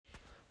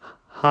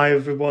Hi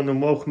everyone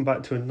and welcome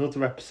back to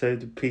another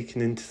episode of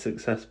Peaking into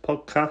Success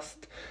podcast.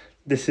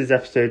 This is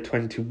episode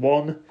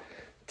 21.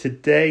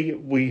 Today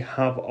we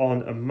have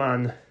on a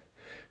man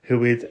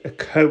who is a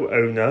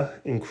co-owner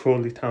in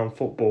Crawley Town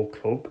Football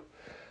Club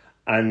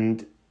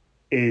and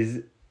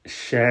is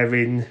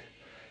sharing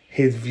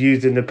his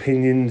views and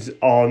opinions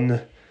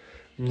on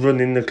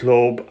running the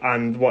club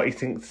and what he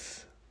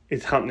thinks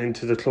is happening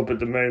to the club at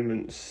the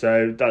moment.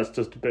 So that's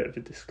just a bit of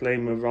a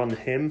disclaimer on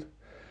him.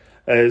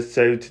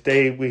 So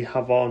today we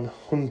have on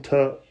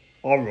Hunter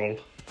Orrell.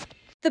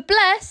 The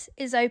Bless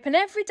is open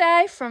every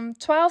day from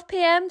 12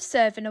 p.m,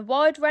 serving a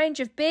wide range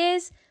of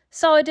beers,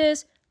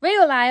 ciders,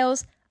 real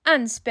ales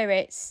and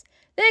spirits.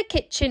 Their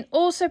kitchen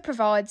also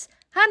provides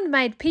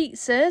handmade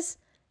pizzas,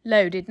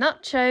 loaded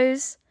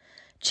nachos,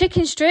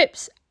 chicken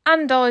strips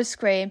and ice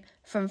cream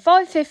from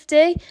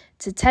 5:50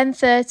 to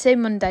 10:30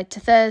 Monday to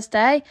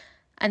Thursday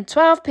and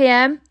 12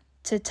 p.m.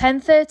 to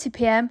 10:30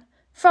 p.m.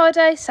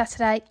 Friday,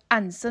 Saturday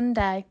and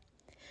Sunday.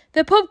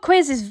 The pub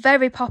quiz is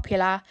very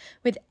popular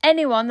with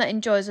anyone that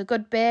enjoys a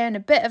good beer and a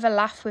bit of a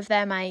laugh with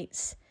their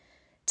mates.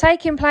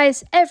 Taking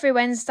place every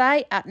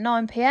Wednesday at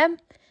 9 p.m,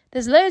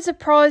 there's loads of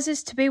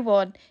prizes to be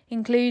won,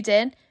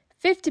 including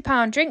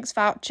 £50 drinks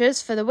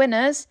vouchers for the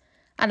winners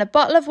and a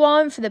bottle of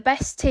wine for the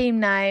best team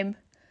name.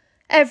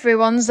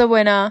 Everyone's a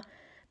winner.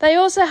 They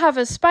also have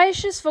a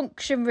spacious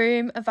function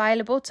room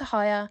available to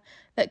hire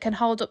that can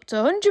hold up to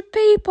 100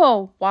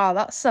 people. Wow,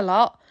 that's a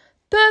lot.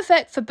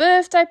 Perfect for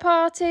birthday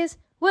parties,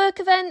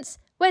 work events,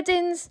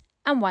 weddings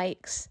and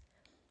wakes.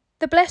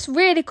 The Bless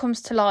really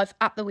comes to life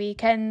at the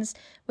weekends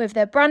with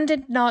their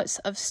branded nights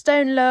of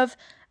Stone Love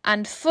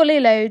and Fully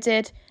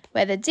Loaded,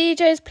 where the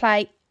DJs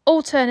play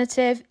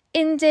alternative,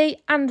 indie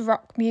and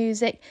rock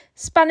music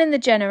spanning the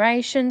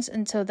generations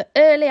until the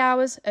early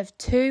hours of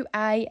 2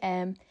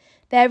 a.m.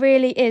 There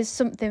really is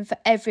something for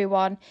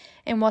everyone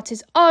in what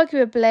is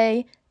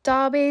arguably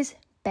Derby's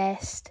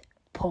best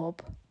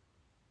pub.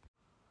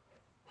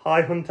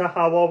 Hi Hunter,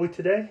 how are we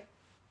today?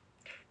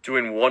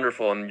 Doing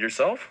wonderful. And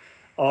yourself?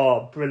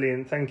 Oh,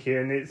 brilliant, thank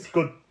you. And it's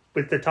good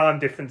with the time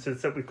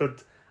differences that we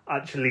could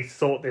actually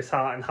sort this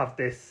out and have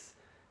this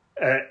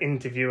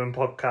interview and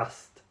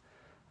podcast.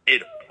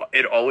 It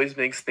always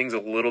makes things a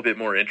little bit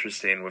more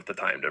interesting with the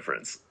time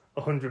difference.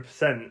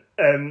 100%.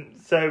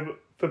 So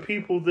for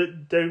people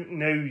that don't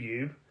know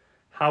you,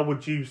 how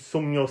would you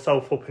sum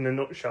yourself up in a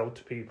nutshell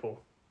to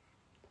people?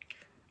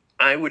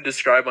 I would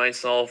describe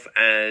myself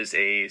as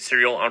a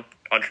serial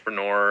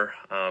entrepreneur,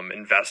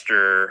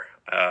 investor,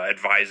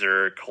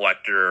 advisor,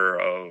 collector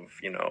of,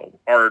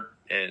 art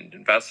and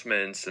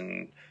investments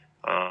and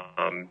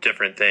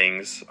different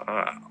things.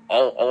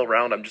 All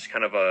around, I'm just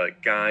kind of a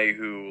guy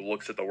who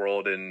looks at the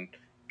world and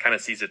kind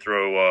of sees it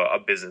through a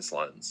business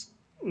lens.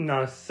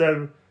 Nice.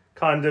 So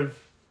kind of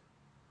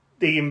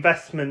the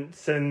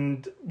investments,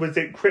 and was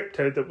it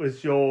crypto that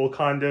was your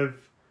kind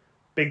of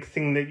big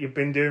thing that you've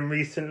been doing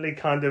recently?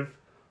 Kind of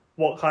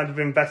what kind of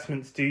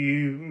investments do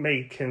you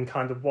make and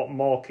kind of what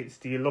markets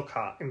do you look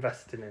at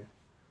investing in?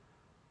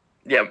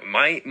 Yeah,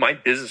 my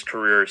business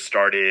career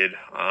started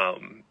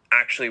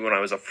actually when I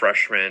was a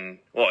freshman.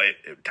 Well,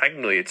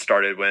 technically it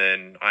started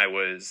when I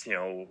was 8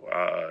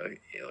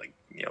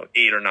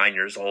 or 9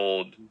 years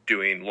old,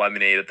 doing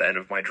lemonade at the end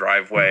of my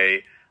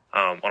driveway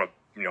on a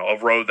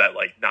road that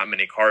not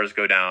many cars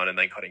go down, and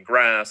then cutting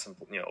grass and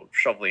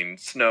shoveling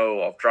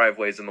snow off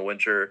driveways in the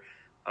winter.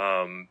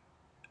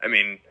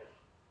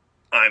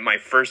 My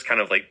first kind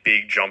of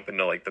big jump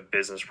into the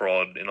business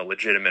world in a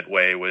legitimate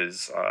way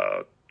was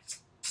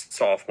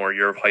sophomore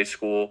year of high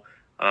school.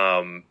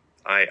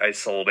 I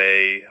sold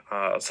a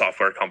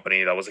software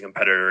company that was a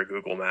competitor to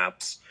Google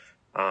Maps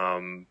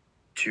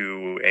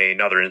to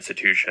another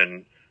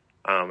institution.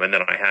 And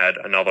then I had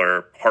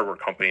another hardware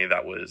company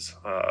that was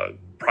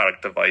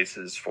product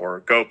devices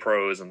for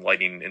GoPros and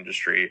lighting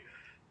industry.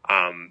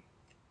 And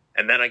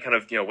then I kind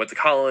of went to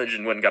college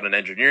and went and got an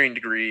engineering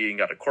degree and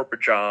got a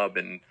corporate job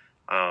and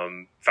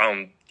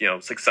found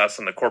success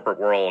in the corporate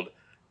world.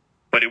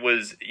 But it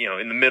was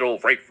in the middle,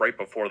 right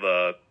before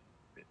the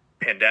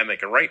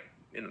pandemic, and right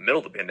in the middle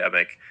of the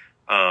pandemic,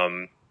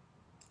 kind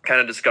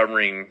of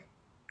discovering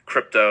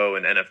crypto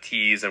and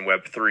NFTs and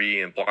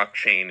Web3 and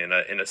blockchain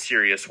in a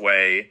serious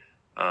way,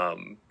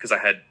 because I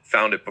had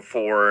found it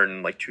before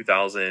in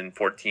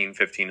 2014,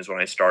 15 is when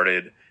I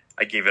started.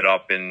 I gave it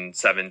up in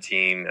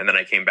 17, and then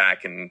I came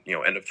back in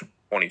end of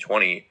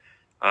 2020,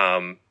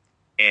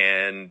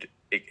 and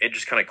it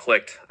just kind of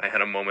clicked. I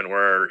had a moment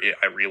where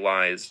I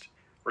realized,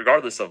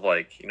 regardless of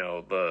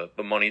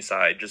the money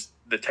side, just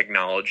the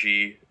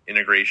technology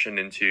integration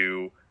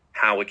into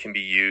how it can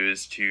be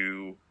used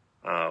to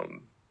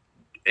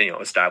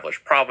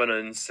establish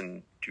provenance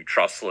and do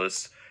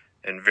trustless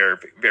and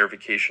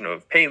verification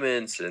of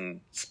payments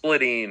and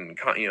splitting,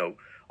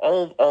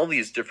 all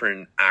these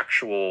different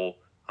actual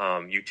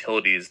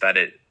utilities that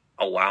it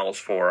allows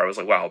for. I was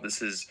like, wow,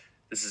 this is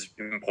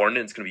important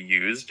and it's going to be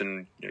used,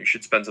 and you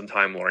should spend some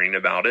time learning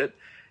about it.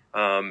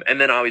 And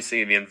then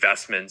obviously the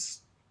investments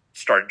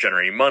started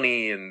generating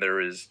money, and there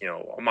was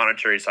a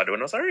monetary side to it.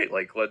 And I was like, all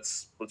right,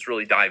 let's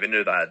really dive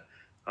into that.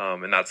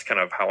 And that's kind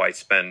of how I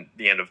spent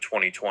the end of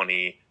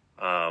 2020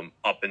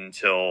 up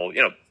until,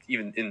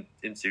 even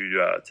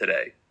into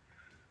today.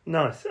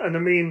 Nice. And I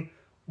mean,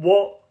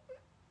 what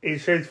it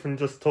shows from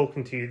just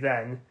talking to you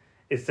then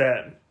is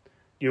that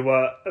you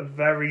are a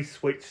very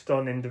switched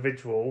on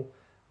individual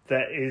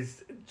that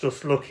is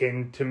just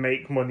looking to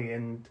make money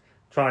and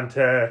trying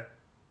to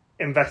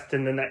invest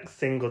in the next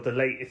thing or the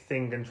latest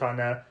thing and trying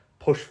to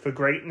push for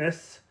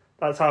greatness.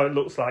 That's how it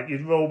looks like.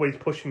 You're always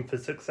pushing for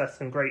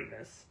success and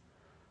greatness.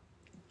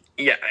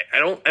 Yeah, I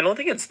don't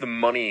think it's the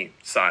money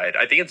side.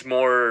 I think it's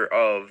more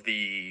of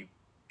the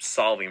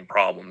solving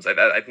problems.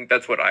 I think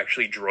that's what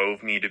actually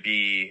drove me to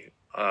be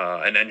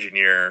an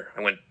engineer.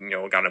 I went,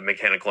 got a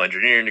mechanical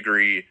engineering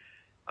degree,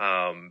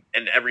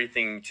 and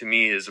everything to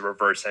me is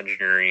reverse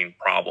engineering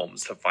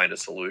problems to find a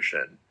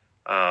solution.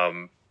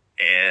 And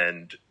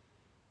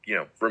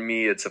for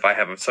me, it's if I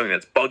have something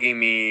that's bugging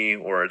me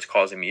or it's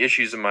causing me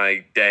issues in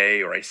my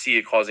day, or I see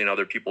it causing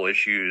other people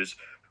issues,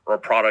 or a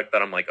product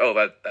that I'm like, oh,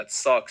 that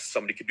sucks,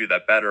 somebody could do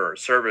that better, or a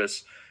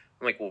service.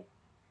 I'm like, well,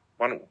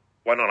 why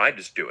don't I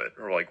just do it?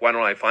 Or like, why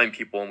don't I find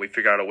people and we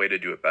figure out a way to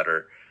do it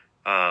better?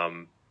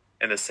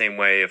 In the same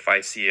way, if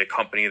I see a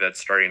company that's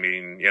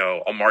starting,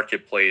 a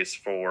marketplace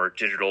for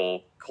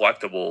digital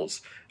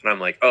collectibles, and I'm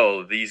like,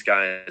 oh, these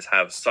guys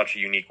have such a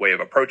unique way of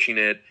approaching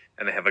it,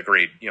 and they have a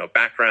great,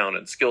 background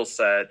and skill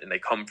set, and they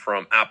come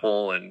from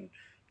Apple and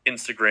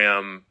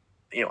Instagram,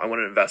 I want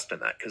to invest in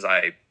that because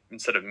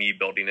instead of me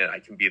building it, I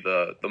can be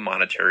the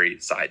monetary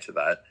side to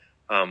that.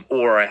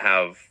 Or I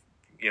have,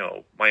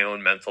 my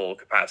own mental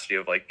capacity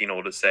of like being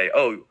able to say,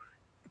 oh,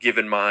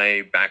 given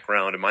my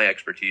background and my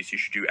expertise, you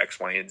should do X,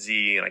 Y, and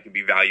Z, and I can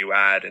be value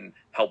add and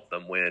help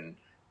them win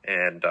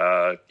and,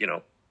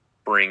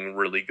 bring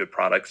really good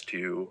products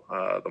to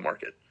the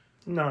market.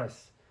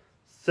 Nice.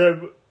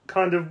 So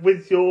kind of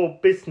with your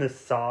business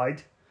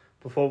side,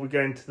 before we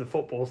go into the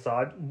football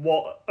side,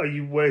 what are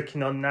you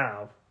working on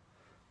now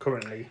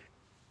currently?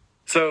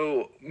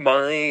 So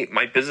my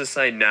business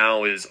side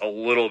now is a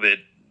little bit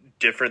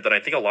different than I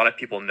think a lot of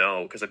people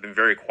know because I've been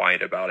very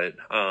quiet about it.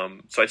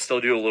 So I still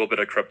do a little bit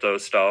of crypto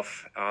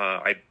stuff.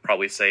 I'd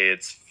probably say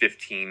it's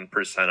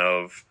 15%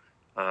 of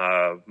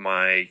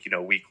my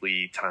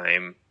weekly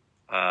time.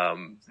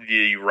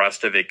 The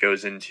rest of it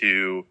goes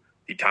into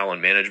the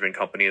talent management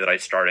company that I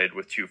started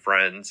with two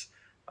friends.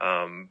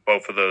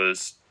 Both of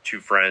those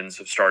two friends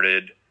have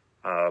started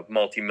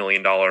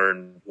multi-million-dollar,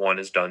 and one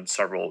has done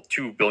several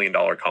 $2 billion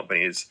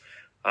companies.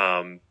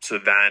 So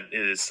that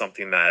is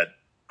something that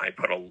I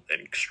put an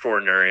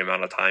extraordinary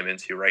amount of time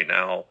into right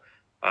now.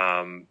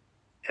 And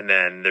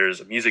then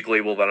there's a music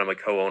label that I'm a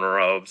co-owner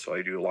of, so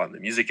I do a lot in the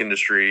music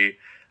industry.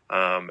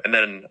 And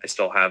then I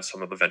still have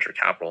some of the venture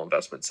capital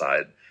investment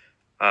side.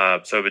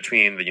 So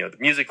between the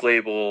music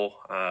label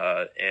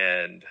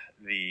and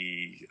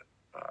the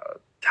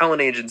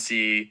talent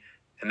agency,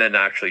 and then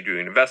actually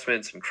doing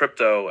investments in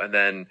crypto, and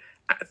then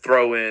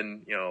throw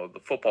in the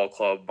football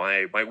club,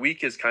 my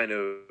week is kind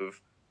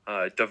of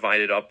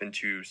divided up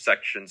into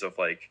sections of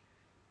like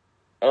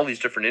all these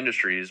different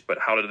industries, but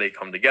how do they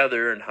come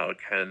together, and how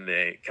can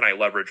I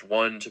leverage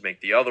one to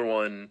make the other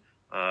one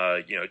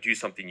do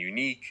something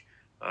unique.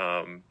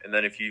 And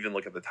then if you even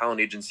look at the talent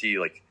agency,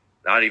 like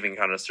that even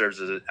kind of serves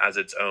as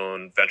its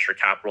own venture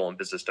capital and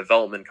business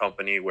development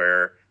company,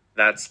 where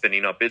that's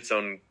spinning up its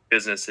own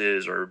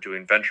businesses or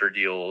doing venture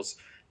deals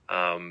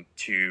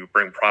to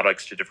bring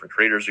products to different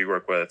creators we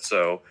work with.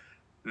 So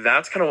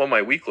that's kind of what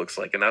my week looks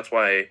like. And that's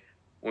why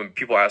when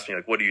people ask me,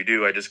 like, what do you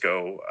do? I just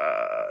go,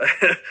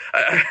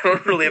 I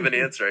don't really have an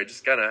answer. I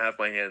just kind of have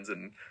my hands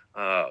in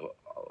a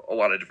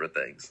lot of different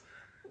things.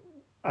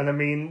 And I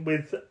mean,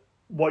 with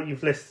what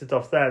you've listed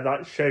off there,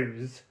 that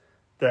shows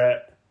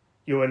that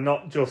you are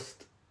not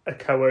just a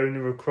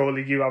co-owner of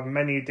Crawley. You have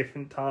many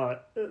different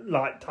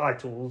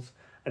titles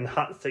and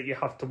hats that you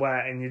have to wear,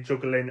 and you're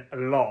juggling a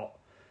lot.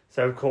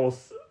 So, of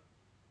course,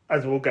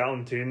 as we'll get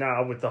on to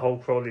now with the whole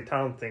Crawley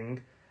Town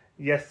thing,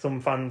 yes,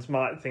 some fans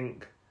might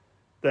think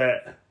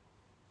that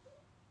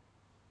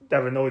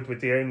they're annoyed with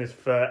the owners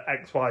for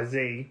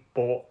XYZ,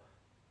 but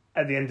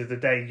at the end of the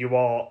day, you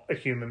are a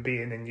human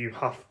being and you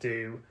have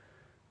to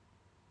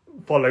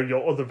follow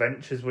your other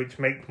ventures which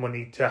make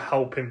money to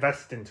help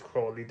invest into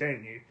Crawley,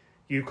 don't you?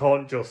 You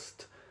can't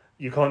just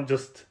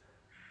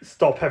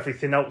stop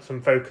everything else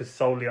and focus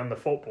solely on the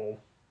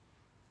football.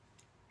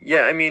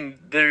 Yeah, I mean,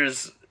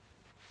 it's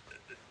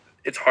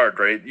hard,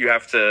 right? You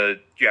have to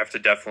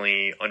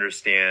definitely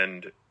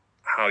understand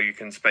how you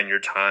can spend your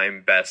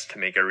time best to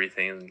make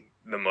everything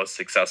the most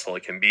successful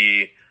it can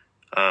be.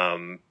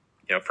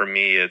 For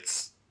me,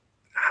 it's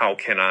how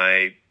can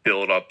I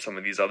build up some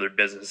of these other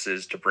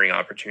businesses to bring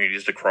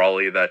opportunities to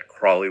Crawley that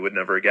Crawley would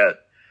never get.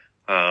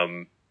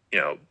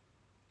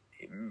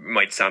 It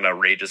might sound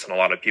outrageous, and a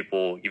lot of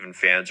people, even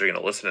fans, are going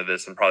to listen to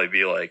this and probably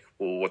be like,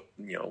 well, what,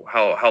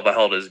 how the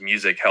hell does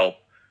music help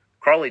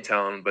Crawley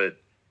Town? But,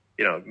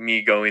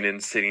 me going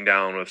and sitting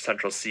down with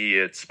Central C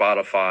at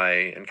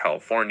Spotify in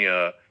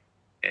California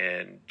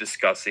and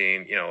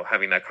discussing,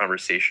 having that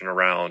conversation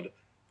around,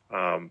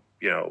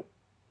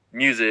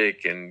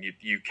 music and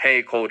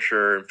UK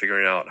culture, and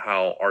figuring out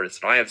how artists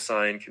that I have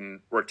signed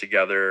can work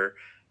together,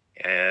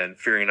 and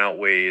figuring out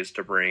ways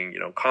to bring,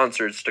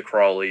 concerts to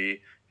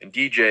Crawley, and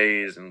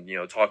DJs, and,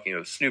 talking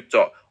of Snoop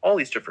Dogg, all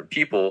these different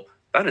people.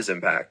 That is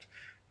impact.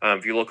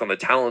 If you look on the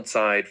talent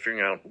side,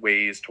 figuring out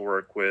ways to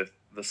work with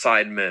the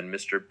Sidemen,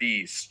 Mr.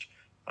 Beast.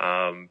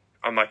 I'm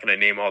not going to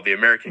name all the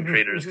American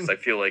creators because I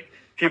feel like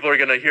people are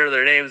going to hear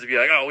their names and be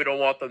like, oh, we don't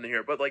want them to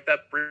hear. But like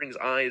that brings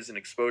eyes and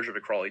exposure to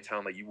Crawley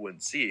Town that you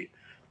wouldn't see.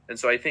 And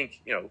so I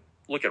think,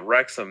 look at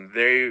Wrexham.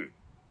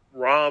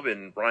 Rob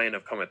and Ryan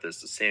have come at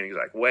this the same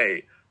exact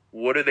way.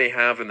 What do they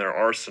have in their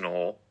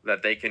arsenal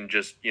that they can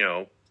just,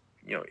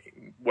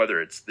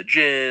 whether it's the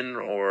gin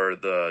or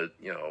the,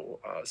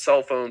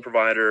 cell phone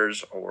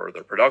providers or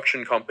the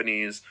production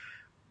companies,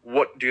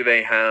 what do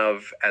they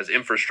have as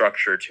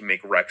infrastructure to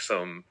make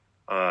Wrexham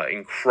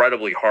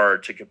incredibly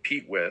hard to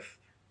compete with,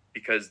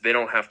 because they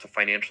don't have to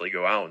financially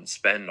go out and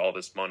spend all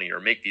this money or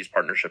make these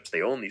partnerships.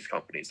 They own these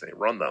companies, they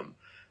run them.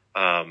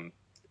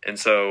 And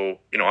so,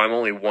 I'm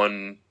only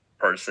one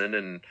person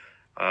and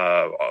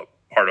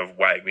part of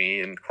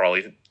WAGME and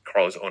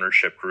Crawley's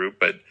ownership group.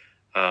 But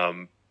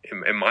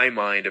in my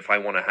mind, if I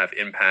want to have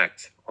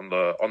impact on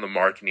the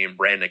marketing and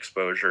brand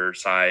exposure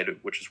side,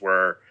 which is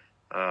where,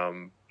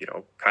 kind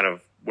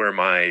of where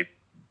my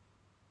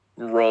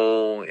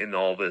role in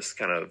all this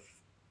kind of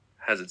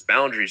has its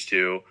boundaries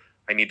to,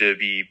 I need to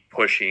be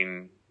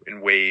pushing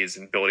in ways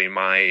and building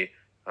my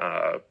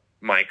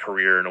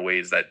career in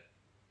ways that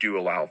do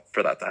allow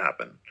for that to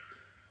happen.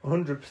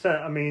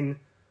 100%. I mean,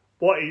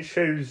 what it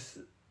shows,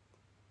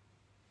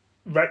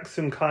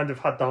 Wrexham kind of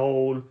had the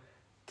whole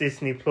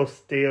Disney Plus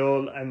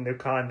deal, and they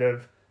kind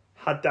of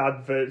had the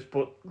adverts,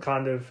 but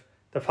kind of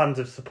the fans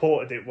have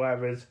supported it,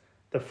 whereas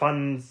the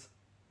fans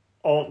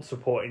aren't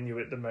supporting you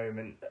at the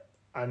moment.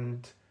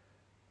 And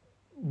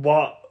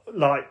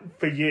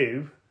for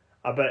you,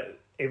 I bet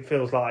it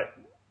feels like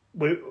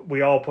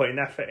we are putting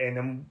effort in,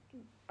 and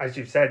as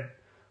you've said,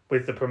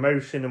 with the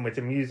promotion and with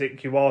the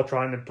music, you are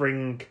trying to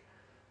bring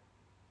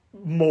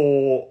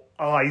more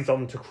eyes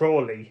onto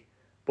Crawley.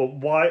 But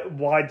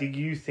why do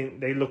you think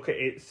they look at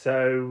it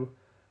so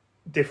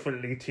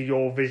differently to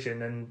your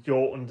vision and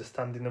your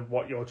understanding of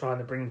what you're trying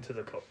to bring to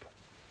the club?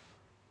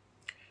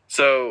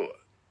 So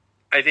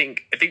I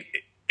think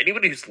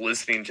anybody who's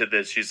listening to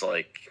this, who's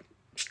like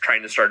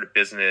trying to start a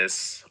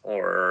business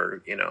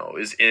or,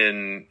 is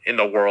in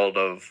the world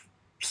of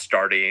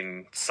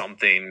starting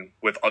something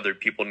with other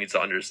people, needs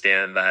to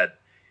understand that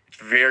it's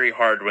very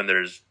hard when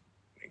there's,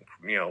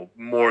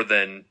 more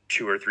than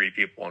 2 or 3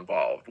 people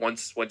involved.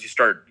 Once you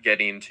start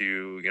getting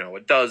to, a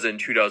dozen,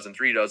 2 dozen,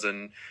 3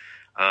 dozen,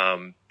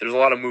 there's a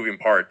lot of moving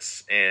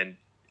parts, and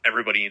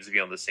everybody needs to be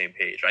on the same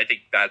page. I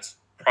think that's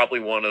probably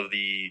one of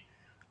the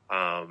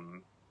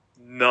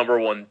number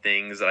one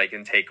things that I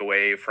can take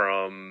away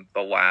from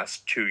the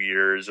last 2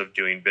 years of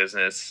doing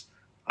business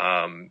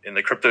in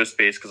the crypto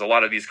space, because a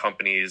lot of these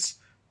companies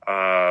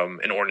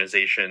and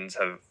organizations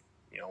have,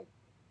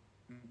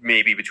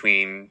 maybe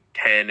between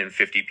 10 and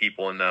 50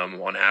 people in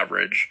them on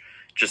average.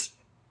 Just,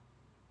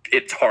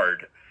 it's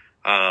hard.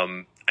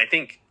 I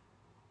think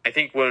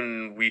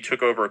when we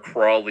took over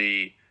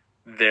Crawley,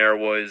 there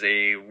was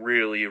a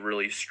really,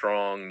 really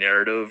strong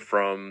narrative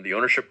from the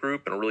ownership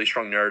group and a really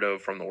strong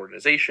narrative from the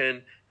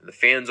organization. And the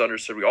fans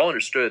understood, we all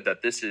understood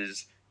that this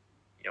is,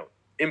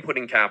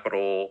 inputting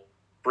capital,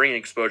 bringing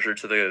exposure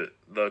to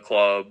the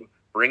club,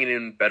 bringing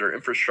in better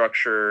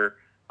infrastructure,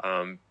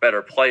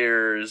 better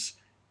players,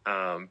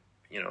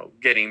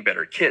 getting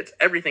better kits.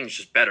 Everything's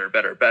just better.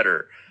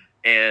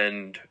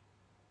 And,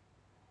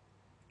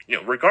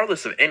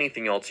 regardless of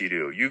anything else you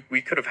do,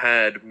 we could have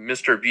had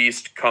Mr.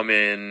 Beast come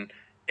in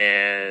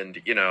and,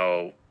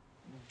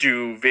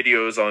 do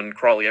videos on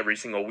Crawley every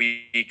single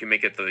week and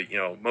make it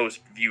the, most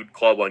viewed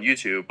club on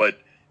YouTube, but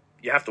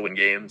you have to win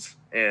games.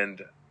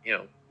 And,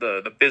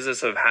 the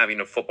business of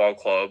having a football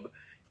club,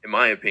 in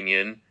my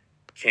opinion,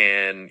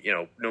 can,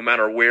 no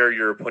matter where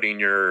you're putting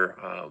your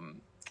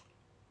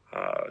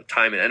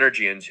time and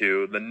energy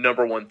into, the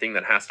number one thing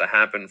that has to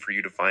happen for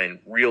you to find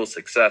real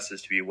success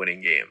is to be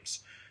winning games.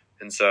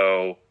 And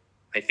so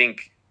I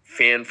think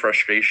fan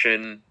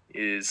frustration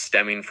is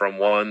stemming from,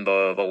 one,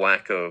 the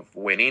lack of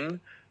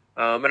winning.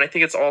 And I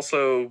think it's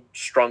also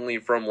strongly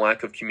from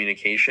lack of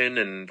communication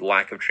and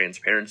lack of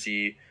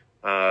transparency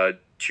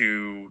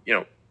to,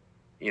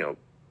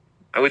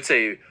 I would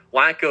say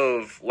lack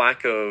of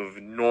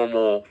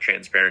normal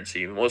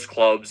transparency. Most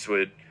clubs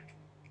would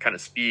kind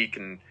of speak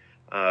and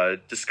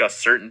discuss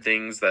certain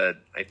things that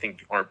I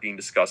think aren't being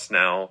discussed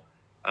now.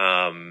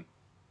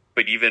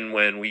 But even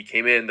when we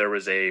came in, there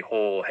was a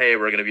whole, hey,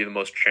 we're going to be the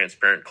most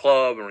transparent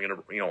club and we're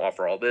going to,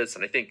 offer all this.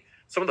 And I think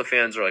some of the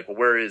fans are like, well,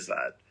 where is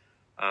that?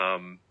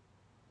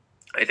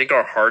 I think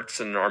our hearts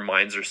and our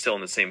minds are still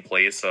in the same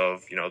place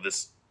of,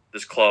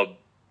 this club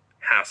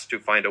has to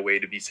find a way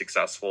to be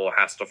successful,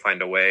 has to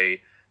find a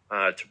way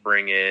to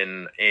bring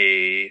in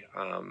a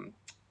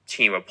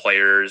team of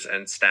players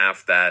and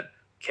staff that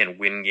can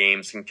win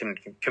games and can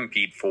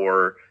compete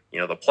for,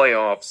 the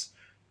playoffs.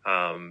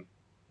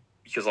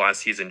 because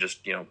last season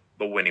just, the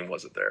winning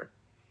wasn't there.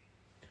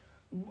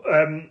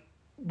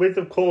 With,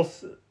 of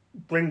course,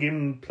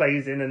 bringing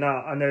players in and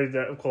out, I know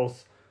that, of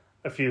course,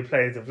 a few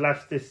players have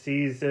left this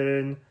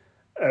season,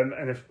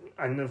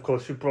 and of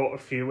course you brought a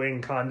few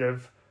in. Kind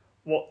of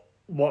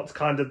what's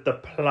kind of the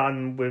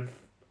plan with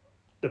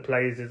the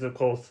players is, of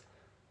course,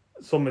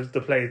 some of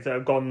the players that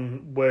have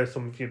gone were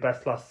some of your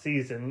best last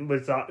season.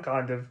 Was that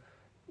kind of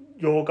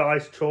your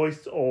guys'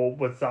 choice, or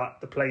was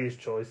that the players'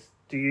 choice?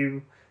 Do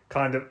you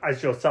kind of,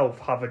 as yourself,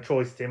 have a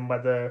choice in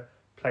whether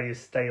players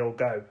stay or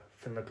go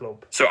from the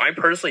club? So I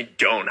personally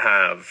don't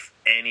have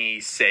any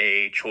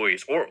say,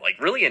 choice, or like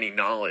really any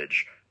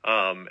knowledge.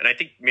 And I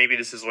think maybe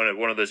this is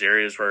one of those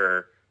areas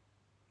where,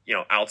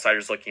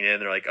 outsiders looking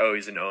in, they're like, oh,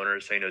 he's an owner,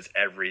 so he knows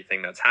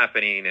everything that's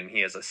happening and he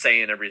has a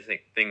say in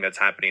everything that's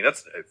happening.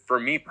 That's, for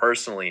me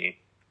personally,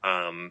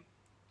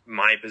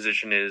 my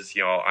position is,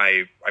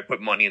 I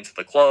put money into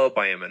the club.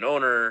 I am an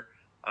owner.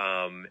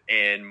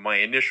 And my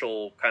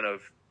initial kind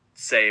of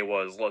say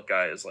was, look,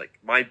 guys, like,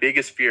 my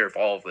biggest fear of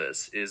all of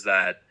this is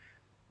that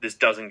this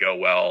doesn't go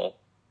well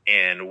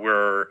and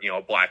we're,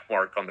 a black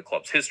mark on the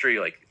club's history.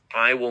 Like,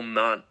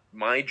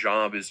 my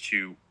job is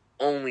to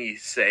only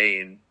say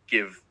and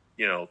give,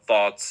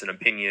 thoughts and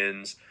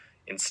opinions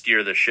and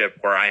steer the ship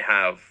where I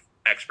have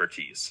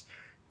expertise.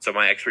 So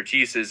my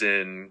expertise is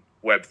in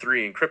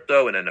Web3 and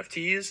crypto and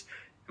NFTs.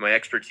 My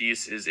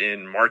expertise is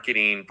in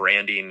marketing,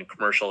 branding,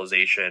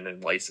 commercialization,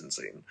 and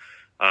licensing.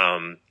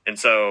 And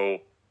so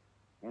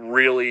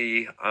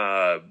really,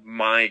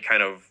 my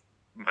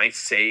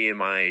say in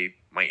my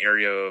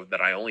area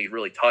that I only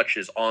really touch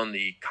is on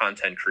the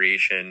content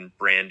creation,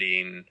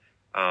 branding,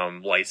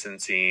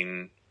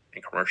 licensing,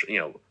 and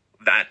commercial,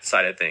 that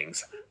side of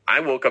things.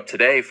 I woke up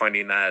today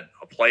finding that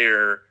a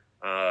player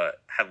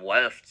had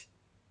left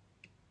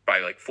by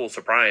like full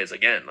surprise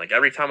again. Like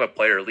every time a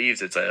player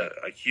leaves, it's a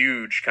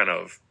huge kind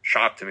of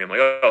shock to me. I'm like,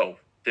 oh,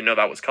 didn't know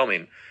that was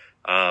coming.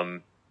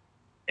 And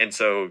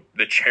so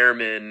the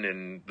chairman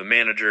and the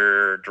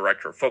manager,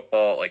 director of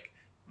football, like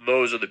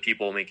those are the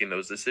people making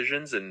those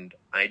decisions, and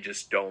I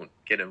just don't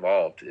get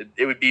involved.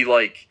 It would be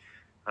like,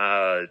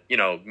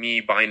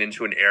 me buying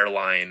into an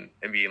airline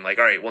and being like,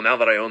 all right, well, now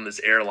that I own this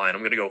airline,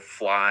 I'm going to go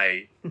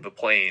fly the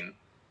plane.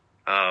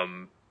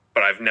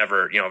 But I've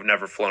never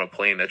flown a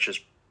plane. That's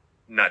just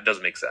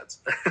doesn't make sense.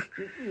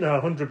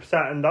 No,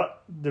 100%. And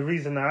that the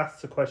reason I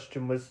asked the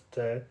question was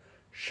to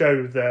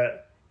show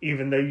that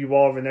even though you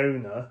are an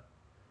owner,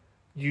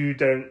 you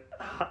don't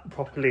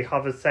properly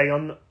have a say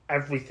on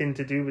everything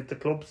to do with the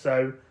club.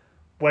 So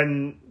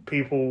when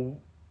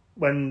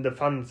the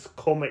fans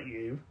come at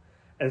you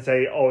and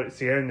say, oh, it's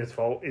the owner's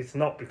fault, it's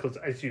not, because,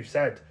 as you've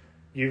said,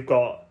 you've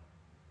got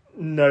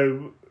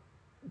no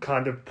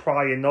kind of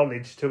prior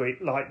knowledge to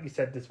it. Like you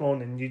said this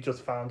morning, you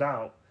just found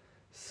out.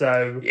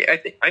 So yeah,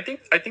 I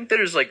think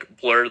there's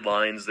like blurred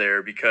lines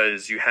there,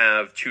 because you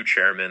have two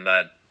chairmen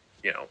that,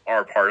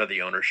 are part of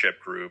the ownership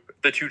group.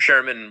 The two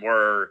chairmen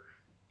were,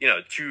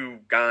 two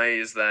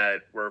guys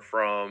that were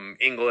from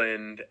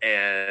England,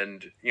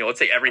 and, let's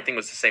say everything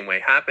was the same way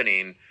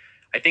happening.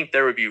 I think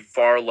there would be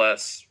far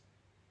less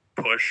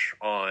push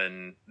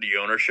on the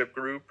ownership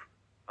group.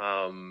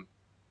 And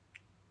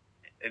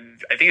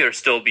I think there'd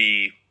still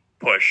be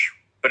push,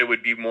 but it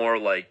would be more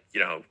like,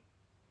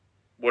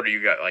 what do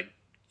you got? Like,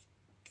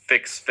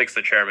 fix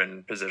the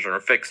chairman position, or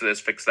fix this,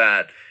 fix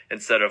that,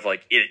 instead of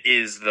like, it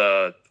is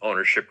the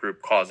ownership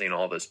group causing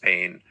all this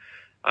pain.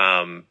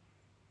 So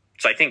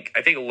I think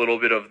a little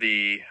bit of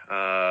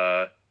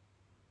that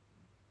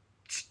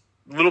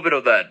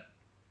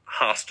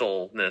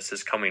hostileness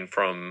is coming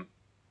from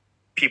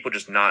people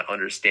just not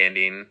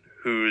understanding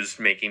who's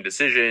making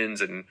decisions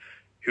and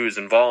who's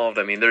involved.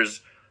 I mean,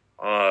 there's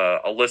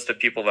a list of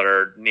people that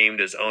are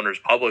named as owners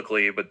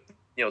publicly, but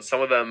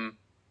some of them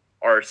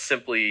are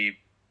simply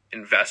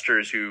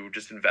investors who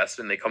just invest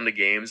and they come to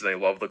games and they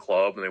love the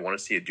club and they want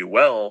to see it do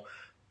well,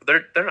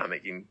 but they're not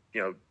making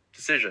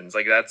decisions.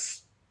 Like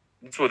it's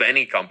with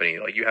any company.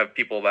 Like you have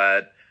people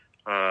that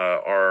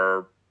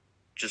are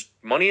just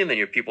money, and then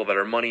you have people that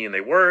are money and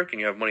they work, and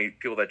you have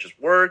people that just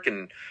work.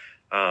 And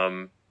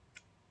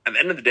at the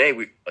end of the day,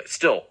 we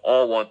still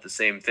all want the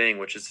same thing,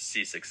 which is to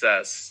see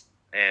success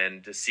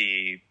and to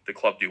see the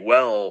club do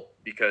well,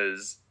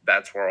 because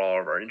that's where all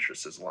of our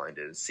interest is aligned,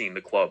 is seeing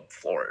the club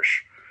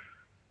flourish.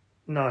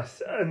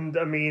 Nice. And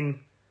I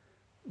mean,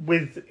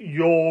 with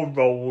your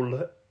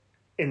role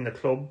in the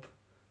club,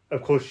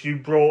 of course, you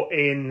brought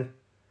in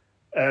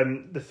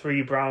the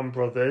three Brown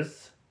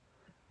brothers,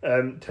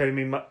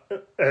 Toby,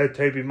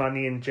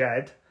 Manny and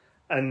Jed.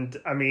 And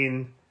I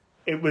mean,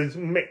 it was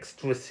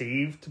mixed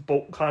received,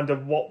 but kind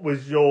of what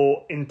was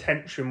your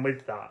intention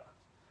with that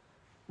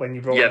when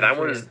you brought in?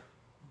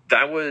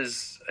 That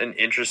was an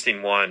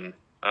interesting one.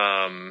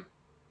 So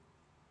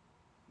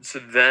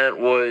that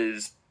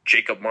was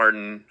Jacob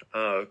Martin,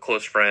 a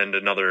close friend,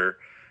 another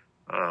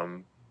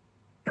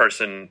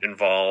person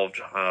involved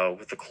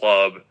with the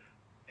club,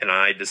 and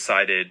I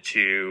decided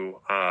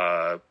to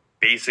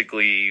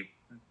basically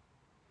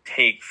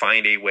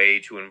find a way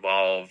to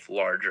involve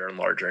larger and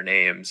larger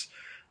names.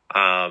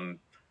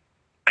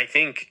 I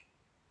think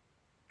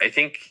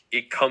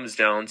it comes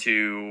down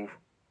to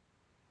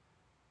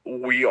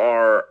we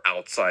are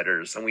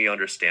outsiders and we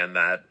understand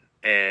that,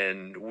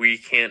 and we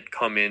can't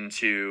come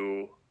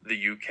into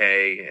the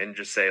UK and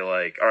just say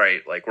like, all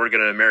right, like we're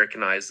going to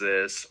Americanize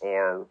this,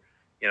 or,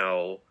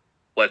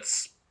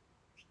 let's,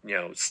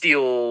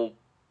 steal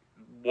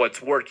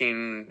what's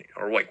working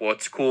or like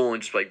what's cool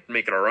and just like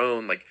make it our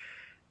own. Like,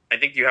 I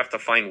think you have to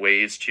find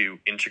ways to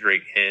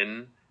integrate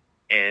in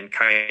and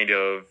kind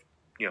of,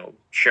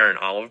 share an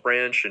olive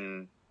branch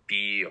and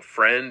be a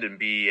friend and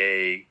be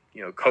a,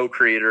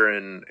 co-creator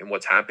in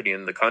what's happening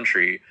in the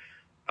country.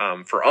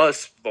 For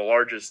us, the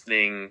largest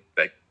thing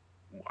that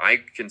I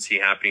can see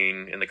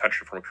happening in the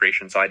country from a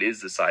creation side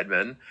is the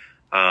Sidemen.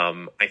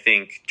 I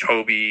think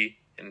Toby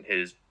and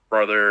his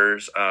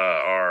brothers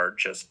are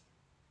just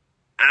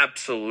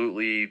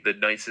absolutely the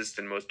nicest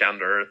and most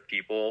down-to-earth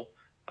people.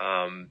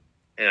 And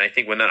I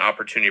think when that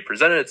opportunity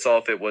presented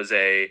itself, it was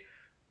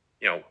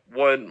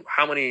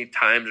how many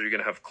times are you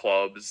going to have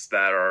clubs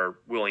that are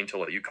willing to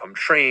let you come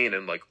train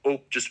and like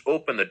just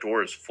open the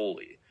doors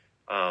fully?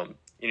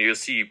 You'll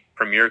see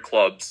premier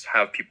clubs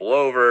have people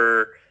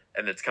over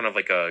and it's kind of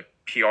like a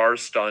PR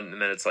stunt.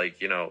 And then it's like,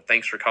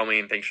 thanks for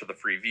coming. Thanks for the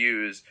free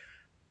views.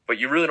 But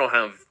you really don't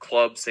have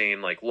clubs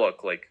saying like,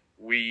 look, like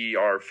we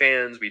are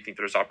fans. We think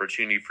there's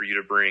opportunity for you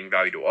to bring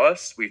value to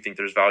us. We think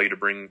there's opportunity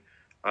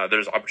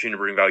to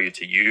bring value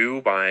to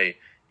you by,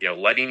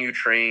 letting you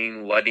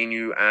train, letting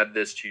you add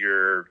this to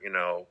your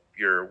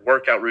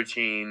workout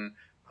routine.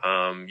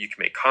 You can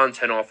make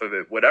content off of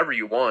it, whatever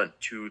you want,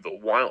 to the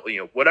wild,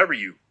 whatever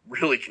you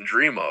really can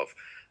dream of.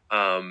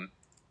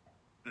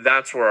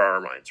 That's where our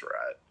minds were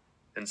at.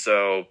 And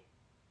so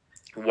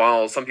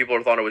while some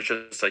people thought it was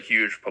just a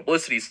huge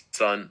publicity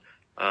stunt,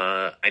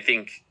 I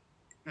think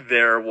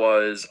there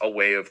was a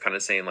way of kind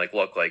of saying like,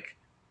 look, like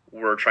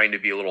we're trying to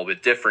be a little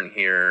bit different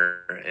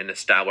here and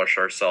establish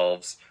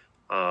ourselves,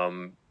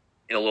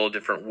 in a little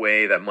different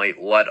way that might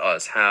let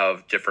us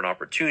have different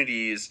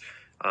opportunities,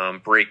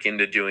 break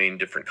into doing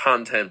different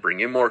content, bring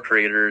in more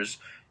creators.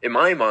 In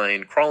my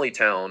mind, Crawley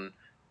Town,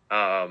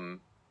 I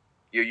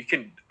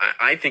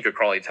think of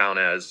Crawley Town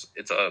as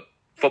it's a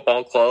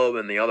football club,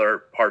 and the other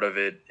part of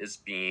it is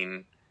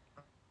being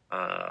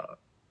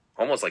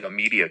almost like a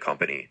media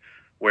company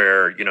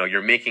where,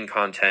 you're making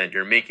content,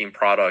 you're making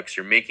products,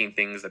 you're making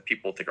things that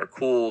people think are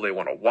cool, they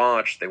want to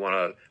watch,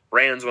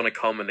 brands want to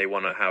come and they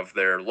want to have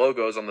their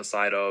logos on the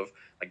side of,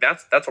 like,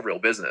 that's a real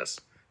business.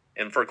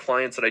 And for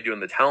clients that I do in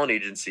the talent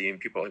agency, and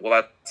people are like, well,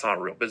 that's not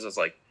a real business.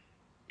 Like,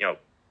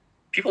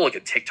 people look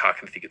at TikTok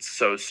and think it's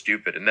so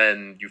stupid. And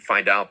then you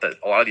find out that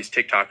a lot of these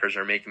TikTokers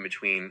are making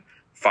between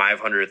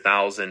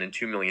 $500,000 and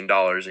 $2 million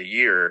a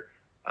year.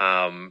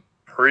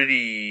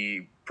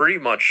 Pretty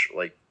much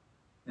like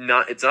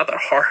it's not that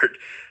hard.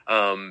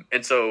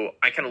 And so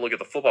I kind of look at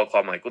the football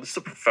club. I'm like, well, this is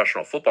a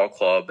professional football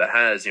club that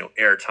has,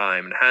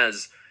 airtime and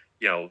has,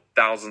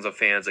 thousands of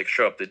fans that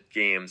show up to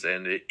games.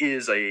 And it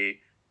is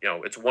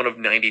it's one of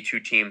 92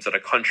 teams that a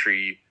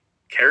country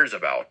cares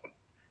about.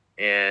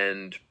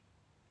 And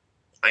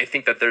I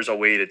think that there's a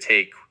way to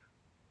take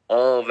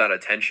all of that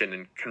attention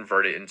and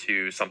convert it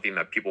into something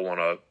that people want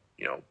to,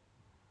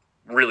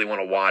 really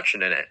want to watch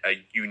in a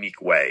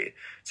unique way.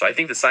 So I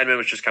think the Sidemen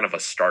was just kind of a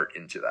start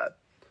into that.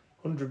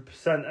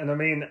 100%. And I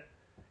mean,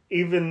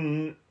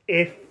 even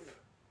if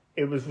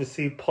it was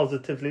received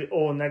positively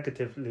or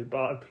negatively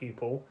by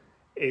people,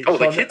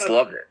 the kids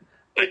loved it.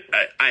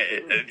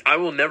 I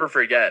will never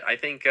forget. I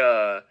think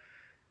the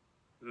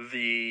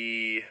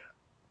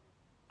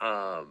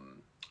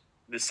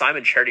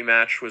Simon charity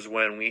match was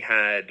when we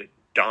had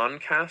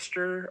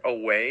Doncaster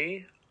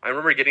away. I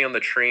remember getting on the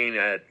train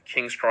at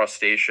King's Cross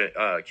Station,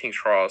 and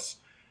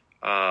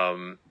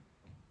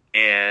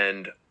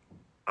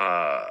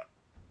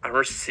I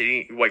remember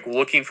sitting, like,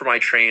 looking for my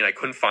train. I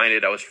couldn't find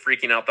it. I was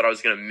freaking out that I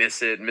was going to miss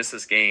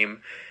this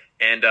game.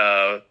 And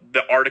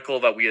the article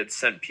that we had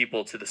sent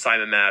people to the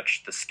Simon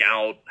match, the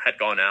scout had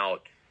gone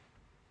out.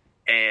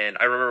 And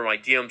I remember my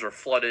DMs were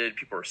flooded.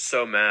 People were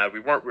so mad.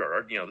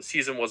 The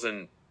season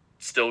wasn't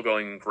still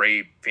going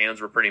great.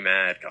 Fans were pretty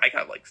mad. I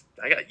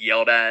got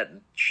yelled at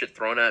and shit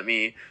thrown at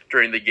me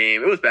during the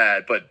game. It was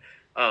bad, but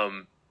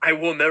I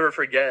will never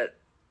forget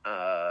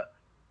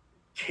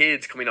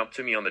kids coming up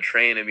to me on the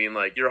train and being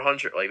like, "You're a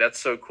hunter. Like, that's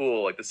so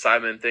cool. Like, the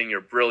Simon thing,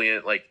 you're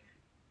brilliant." Like,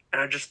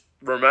 and I just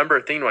remember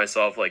thinking to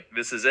myself, like,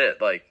 this is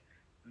it. Like,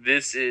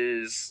 this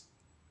is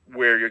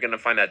where you're going to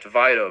find that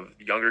divide of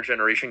the younger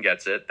generation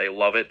gets it. They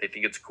love it. They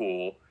think it's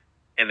cool.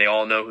 And they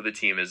all know who the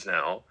team is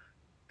now.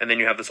 And then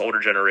you have this older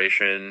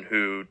generation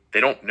who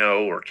they don't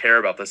know or care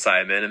about the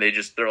Sidemen, and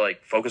they're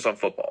like focused on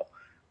football.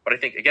 But I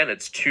think, again,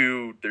 there's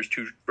two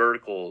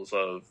verticals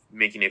of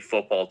making a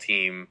football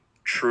team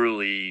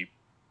truly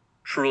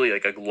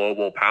like a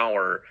global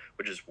power,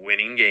 which is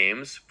winning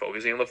games,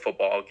 focusing on the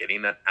football,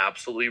 getting that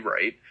absolutely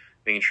right,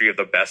 making sure you have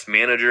the best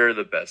manager,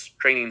 the best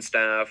training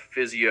staff,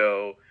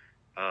 physio,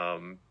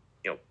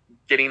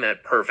 getting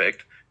that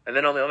perfect. And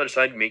then on the other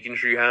side, making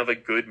sure you have a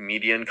good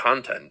media and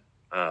content.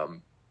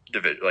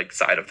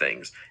 side of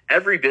things.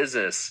 Every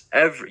business,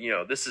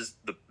 this is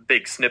the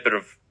big snippet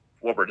of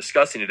what we're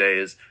discussing today.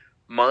 Is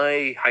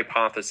my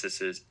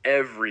hypothesis is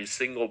every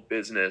single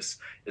business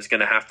is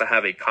going to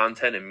have a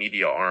content and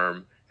media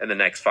arm in the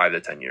next 5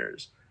 to 10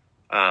 years.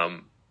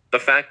 The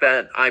fact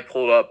that I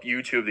pulled up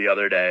YouTube the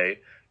other day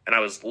and I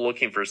was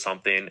looking for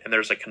something, and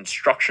there's a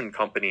construction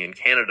company in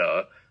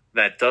Canada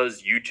that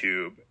does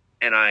YouTube,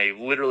 and I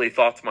literally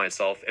thought to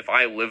myself, if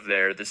I lived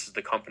there, this is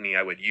the company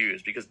I would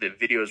use, because the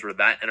videos were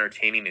that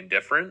entertaining and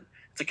different.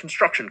 It's a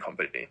construction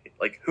company.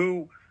 Like,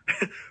 who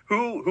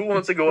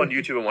wants to go on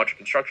YouTube and watch a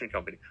construction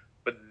company?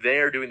 But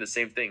they're doing the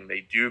same thing.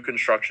 They do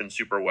construction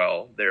super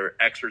well. They're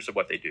experts at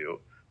what they do.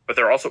 But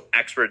they're also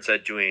experts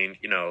at doing,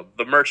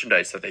 the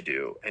merchandise that they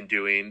do and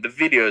doing the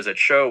videos that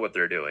show what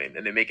they're doing,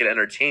 and they make it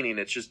entertaining.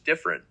 It's just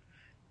different.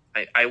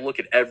 I look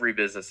at every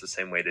business the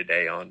same way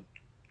today on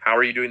how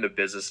are you doing the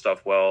business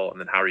stuff well, and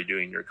then how are you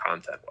doing your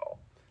content well.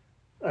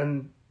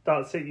 And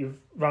that's it. You've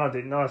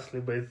rounded it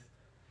nicely with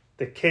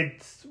the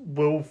kids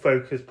will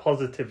focus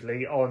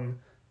positively on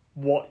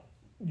what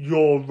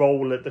your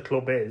role at the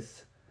club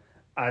is,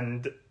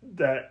 and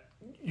that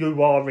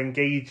you are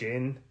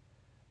engaging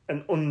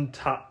an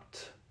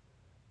untapped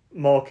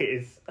market.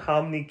 Is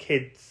how many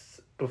kids,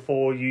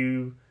 before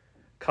you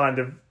kind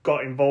of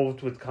got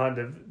involved with kind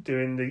of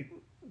doing the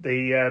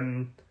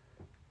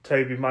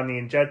Toby, Manny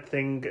and Jed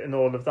thing and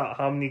all of that,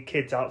 how many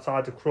kids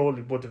outside of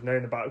Crawley would have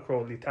known about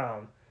Crawley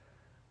Town?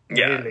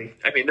 Yeah, really?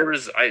 I mean, there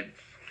was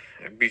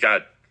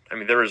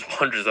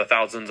hundreds of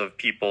thousands of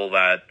people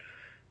that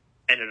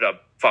ended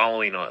up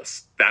following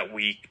us that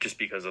week just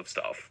because of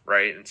stuff,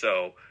 right? And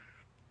so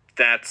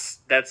that's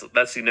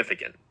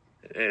significant.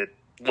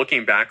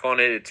 Looking back on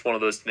it, it's one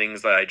of those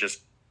things that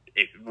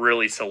it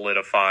really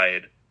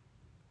solidified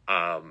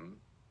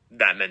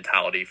that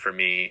mentality for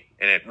me,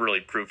 and it really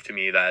proved to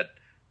me that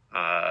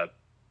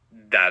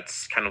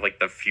that's kind of like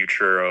the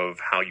future of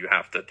how you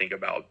have to think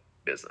about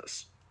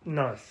business.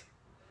 Nice.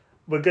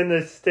 We're going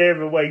to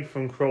steer away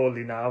from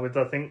Crawley now, as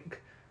I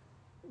think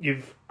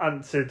you've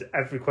answered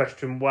every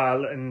question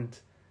well, and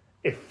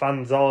if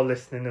fans are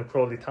listening to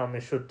Crawley Town, they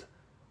should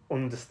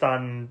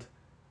understand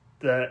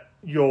that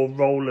your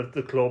role of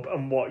the club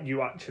and what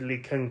you actually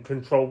can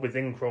control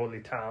within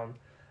Crawley Town,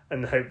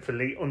 and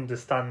hopefully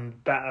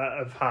understand better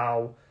of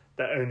how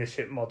the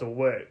ownership model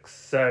works.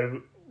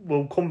 So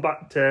we'll come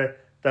back to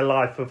the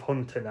life of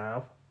Hunter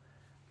now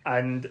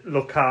and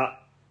look at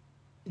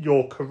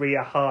your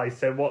career high.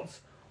 So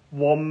what's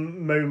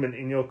one moment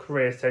in your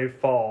career so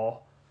far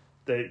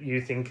that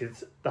you think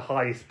is the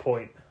highest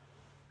point?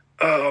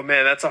 Oh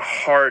man, that's a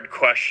hard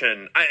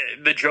question.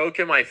 The joke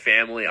in my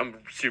family, I'm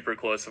super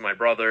close to my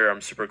brother.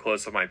 I'm super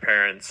close to my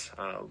parents.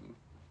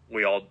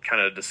 We all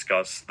kind of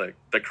discuss the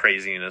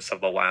craziness of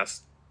the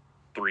last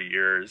 3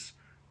 years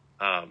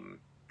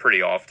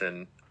pretty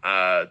often.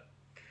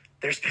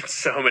 There's been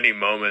so many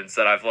moments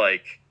that I've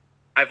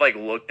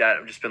looked at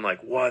and just been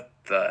like, what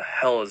the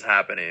hell is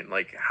happening?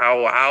 Like,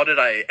 how did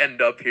I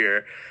end up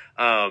here?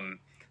 I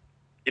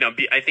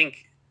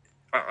think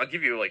I'll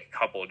give you like a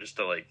couple just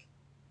to like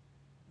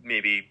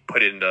maybe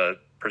put it into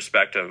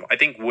perspective. I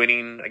think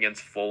winning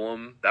against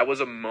Fulham, that was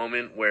a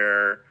moment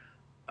where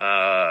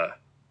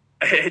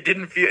it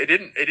didn't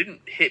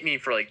hit me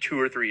for like 2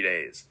 or 3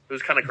 days. It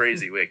was kind of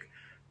crazy. Like,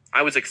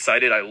 I was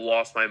excited. I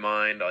lost my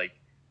mind. Like,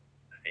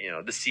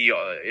 to see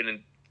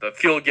in the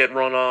field get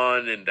run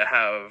on, and to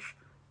have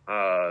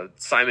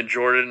Simon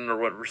Jordan or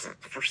whatever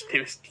first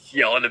name is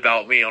yelling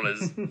about me on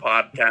his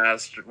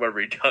podcast or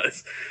whatever he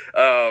does,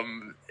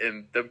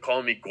 and them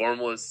calling me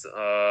Gormless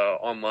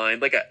online.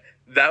 Like,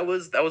 that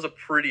was a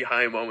pretty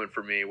high moment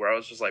for me, where I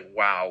was just like,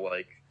 wow,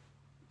 like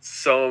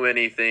so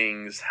many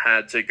things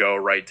had to go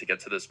right to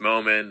get to this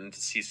moment, and to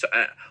see.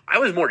 I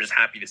was more just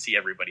happy to see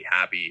everybody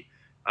happy.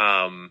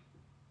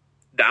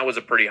 That was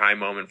a pretty high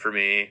moment for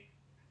me.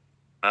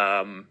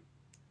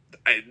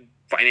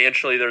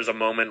 Financially, there's a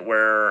moment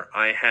where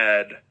I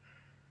had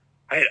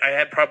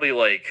probably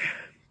like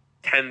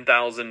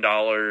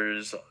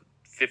 $10,000,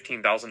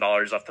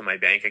 $15,000 left in my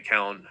bank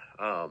account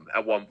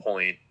at one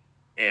point,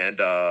 and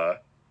I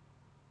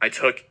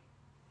took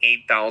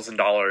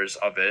 $8,000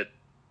 of it,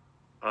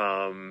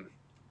 and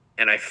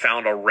I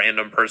found a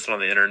random person on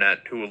the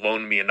internet who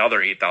loaned me another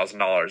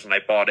 $8,000, and I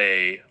bought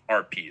a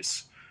art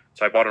piece.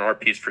 So I bought an art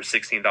piece for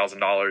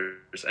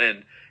 $16,000,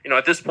 and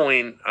at this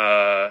point,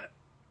 I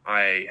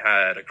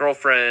had a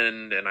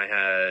girlfriend, and I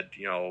had,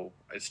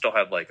 I still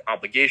had like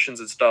obligations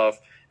and stuff.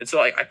 And so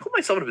I put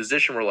myself in a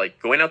position where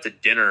like going out to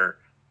dinner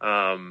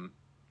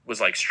was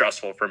like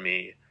stressful for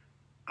me.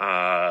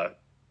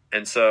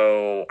 And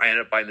so I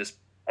ended up buying this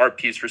art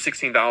piece for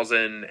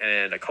 $16,000,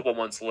 and a couple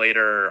months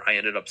later, I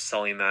ended up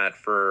selling that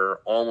for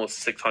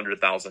almost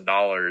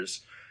 $600,000.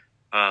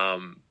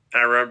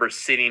 And I remember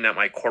sitting at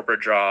my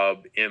corporate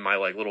job in my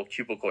like little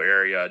cubicle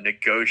area,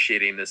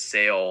 negotiating this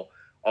sale.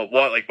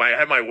 I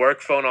had my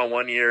work phone on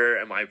one year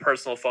and my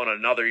personal phone on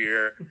another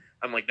year.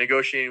 I'm like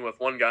negotiating with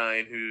one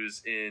guy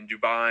who's in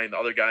Dubai and the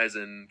other guy's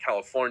in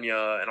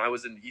California, and I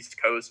was in the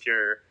East Coast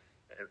here,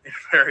 in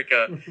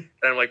America. And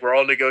I'm like, we're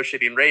all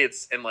negotiating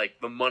rates, and like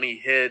the money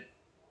hit,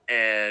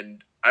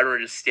 and I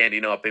remember just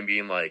standing up and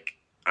being like,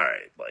 all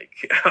right,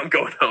 like I'm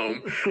going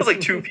home. It was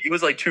like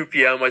 2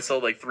 p.m. I still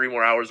had like 3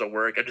 more hours of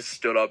work. I just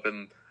stood up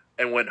and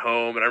went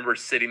home. And I remember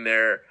sitting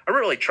there. I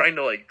remember like trying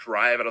to like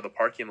drive out of the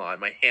parking lot.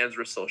 My hands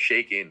were still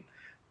shaking,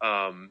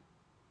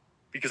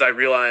 because I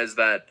realized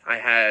that I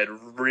had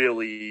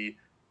really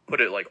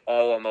put it like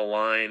all on the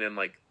line, and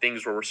like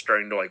things were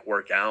starting to like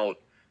work out.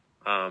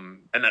 And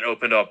that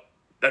opened up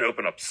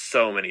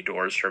so many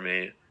doors for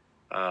me.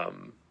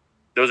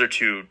 Those are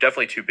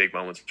definitely two big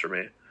moments for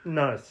me.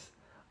 Nice.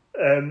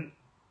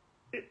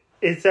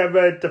 Is there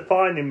a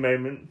defining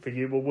moment for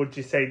you, or would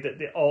you say that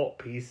the art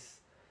piece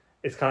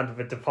is kind of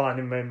a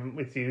defining moment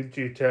with you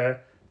due to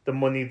the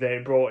money that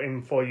it brought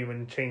in for you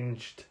and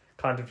changed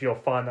kind of your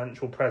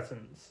financial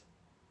presence?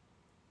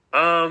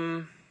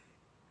 I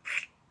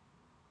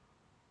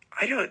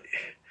don't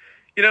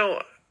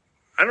know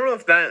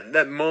if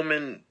that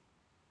moment,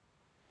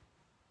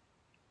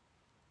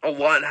 a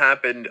lot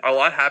happened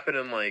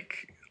in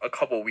like a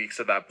couple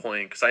weeks at that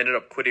point, because I ended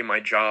up quitting my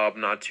job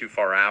not too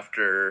far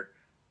after.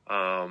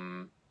 I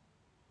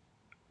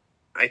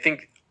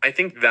think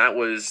that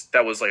was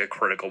like a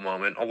critical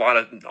moment. A lot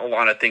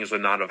of things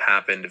would not have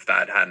happened if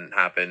that hadn't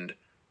happened.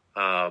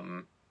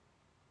 I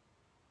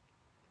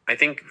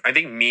think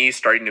I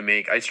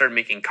started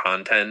making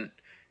content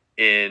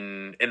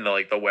in the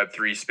like the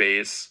Web3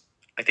 space.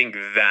 I think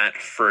that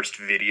first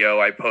video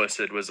I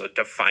posted was a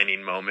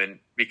defining moment,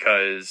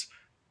 because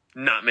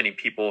not many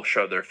people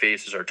showed their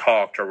faces or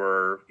talked or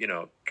were,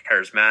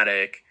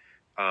 charismatic,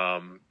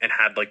 and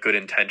had like good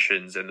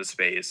intentions in the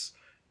space.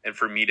 And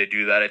for me to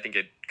do that, I think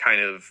it kind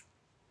of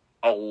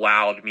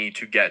allowed me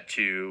to get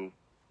to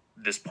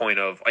this point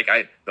of like,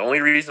 the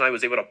only reason I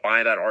was able to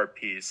buy that art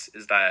piece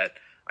is that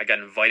I got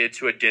invited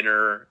to a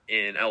dinner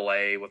in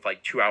LA with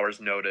like 2 hours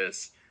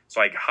notice.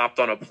 So I hopped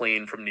on a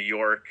plane from New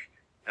York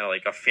and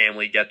like a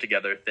family get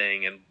together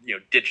thing, and,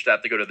 ditched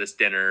that to go to this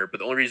dinner. But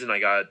the only reason I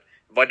got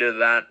invited to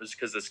that was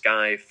because this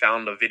guy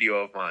found a video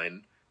of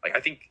mine. Like, I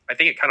think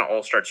it kind of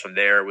all starts from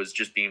there, was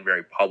just being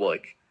very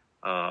public,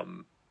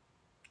 and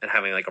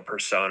having like a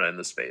persona in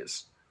the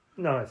space.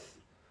 Nice.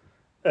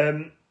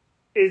 So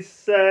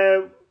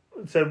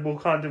we'll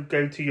kind of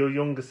go to your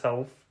younger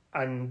self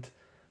and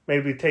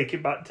maybe take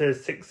it back to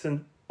 6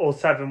 or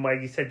 7,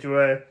 where you said you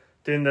were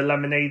doing the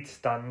lemonade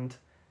stand.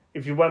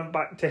 If you went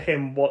back to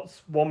him,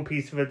 what's one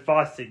piece of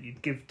advice that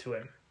you'd give to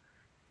him?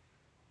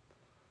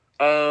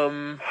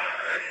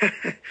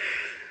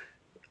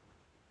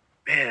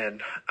 Man,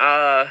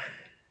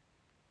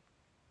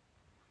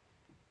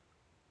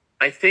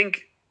 I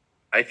think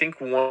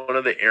one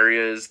of the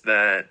areas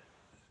that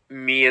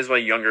me as my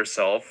younger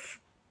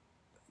self,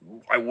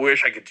 I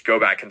wish I could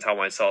go back and tell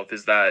myself,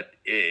 is that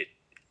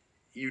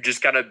you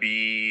just gotta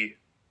be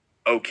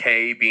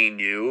okay being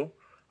you.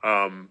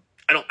 I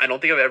don't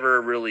think I've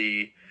ever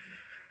really,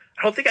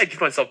 I don't think I'd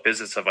give myself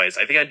business advice.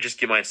 I think I'd just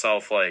give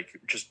myself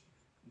like just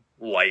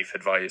life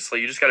advice.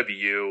 Like, you just gotta be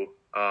you.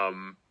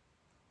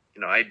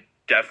 I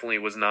definitely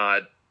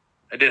I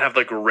didn't have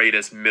the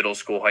greatest middle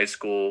school, high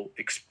school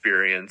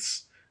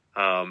experience.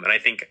 And I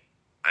think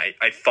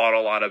I thought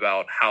a lot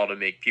about how to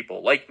make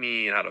people like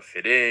me and how to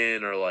fit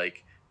in, or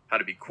like how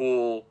to be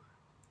cool.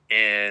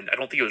 And I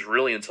don't think it was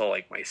really until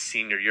like my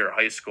senior year of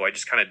high school, I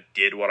just kind of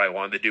did what I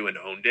wanted to do and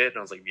owned it. And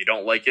I was like, if you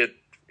don't like it,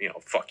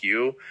 fuck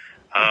you.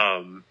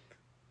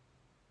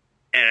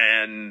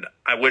 And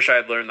I wish I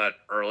had learned that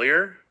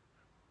earlier.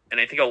 And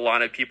I think a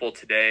lot of people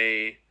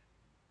today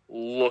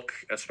look,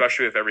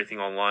 especially with everything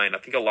online, I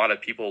think a lot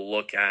of people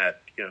look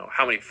at,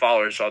 how many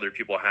followers other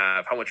people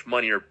have, how much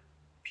money are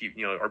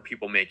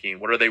people making,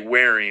 what are they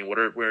wearing,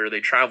 where are they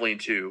traveling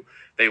to.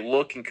 They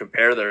look and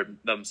compare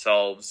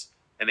themselves,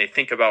 and they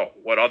think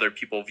about what other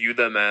people view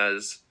them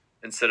as,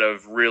 instead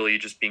of really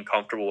just being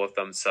comfortable with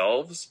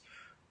themselves.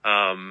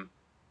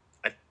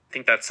 I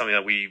think that's something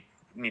that we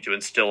need to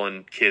instill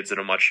in kids at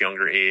a much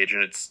younger age,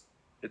 and it's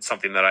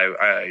something that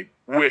I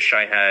wish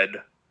I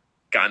had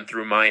gotten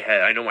through my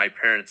head. I know my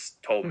parents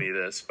told me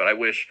this, but I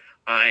wish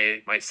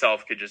I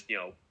myself could just,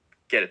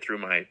 get it through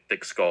my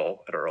thick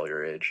skull at an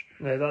earlier age.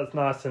 No, that's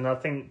nice. And I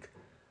think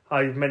how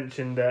you've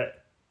mentioned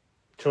that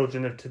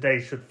children of today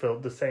should feel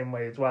the same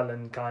way as well,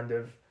 and kind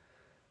of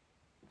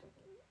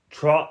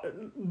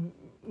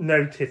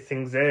notice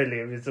things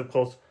earlier, is of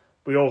course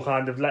we all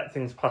kind of let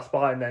things pass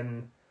by, and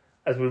then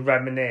as we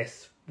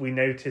reminisce, we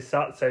notice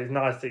that. So it's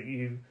nice that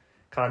you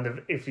kind of,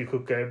 if you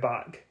could go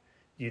back,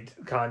 you'd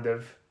kind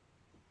of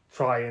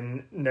try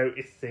and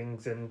notice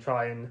things and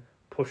try and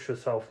push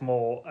yourself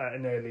more at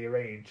an earlier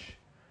age.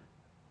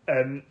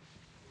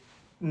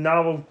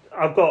 Now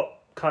I've got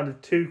kind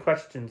of 2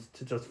 questions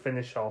to just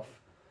finish off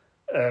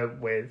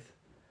with.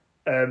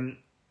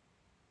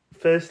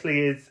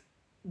 Firstly is,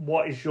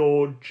 what is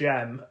your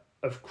gem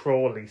of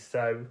Crawley?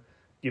 So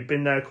you've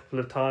been there a couple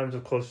of times,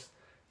 of course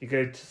you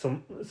go to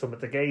some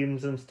of the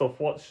games and stuff.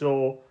 What's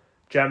your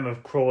gem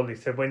of Crawley?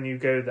 So when you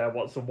go there,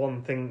 what's the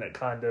one thing that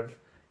kind of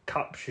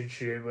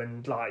captures you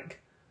and like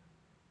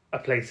a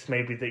place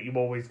maybe that you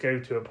always go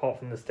to apart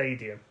from the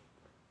stadium?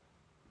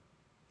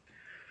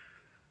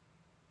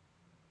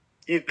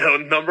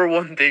 The number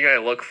one thing I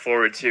look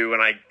forward to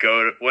when I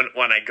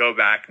go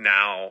back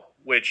now,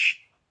 which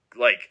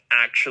like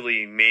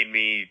actually made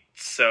me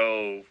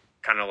so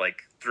kind of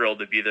like thrilled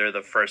to be there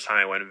the first time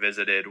I went and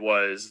visited,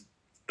 was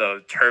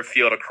the turf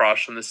field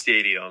across from the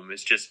stadium.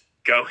 Is just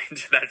going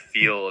to that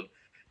field,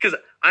 because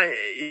I'm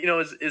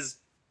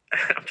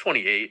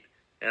 28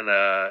 and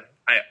I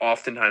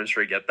oftentimes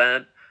forget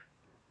that,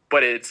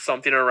 but it's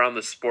something around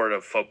the sport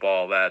of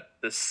football that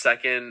the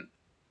second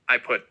I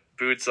put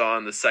boots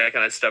on, the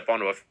second I step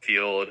onto a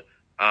field,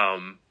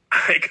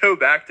 I go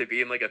back to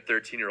being like a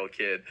 13-year-old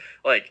kid.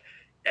 Like,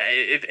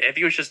 I think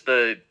it was just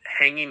the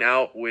hanging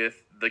out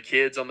with the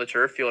kids on the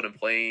turf field and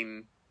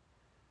playing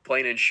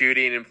and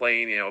shooting and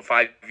playing,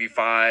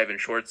 5v5 and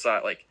short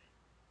side, like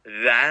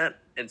that,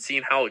 and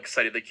seeing how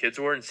excited the kids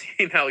were and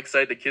seeing how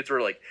excited the kids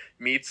were, like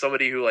meet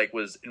somebody who like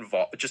was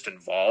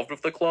involved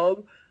with the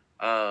club.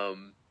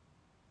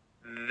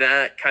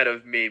 That kind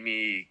of made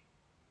me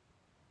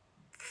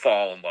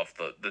fall in love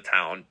with the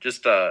town.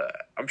 Just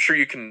I'm sure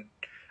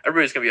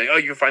everybody's gonna be like, oh,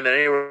 you can find that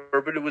anywhere,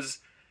 but it was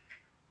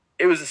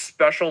a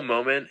special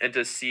moment. And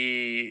to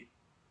see,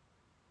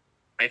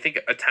 I think,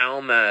 a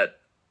town that,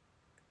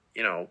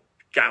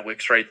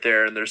 Gatwick's right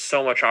there, and there's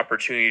so much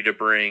opportunity to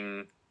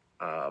bring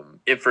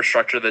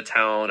infrastructure to the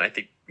town. I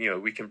think,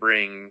 we can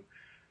bring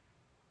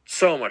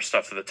so much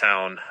stuff to the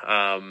town.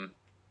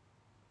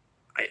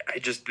 I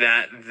just,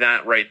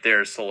 that right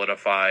there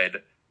solidified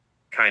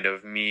kind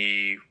of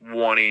me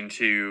wanting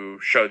to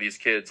show these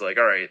kids, like,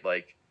 all right,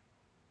 like,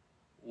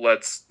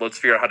 let's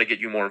figure out how to get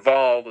you more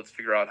involved. Let's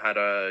figure out how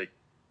to,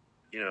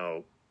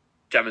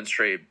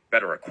 demonstrate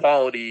better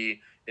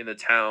equality in the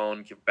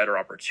town, give better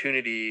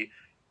opportunity.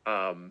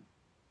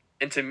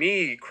 And to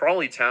me,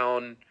 Crawley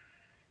Town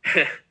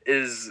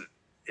is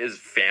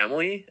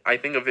family. I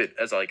think of it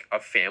as like a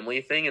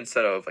family thing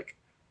instead of like,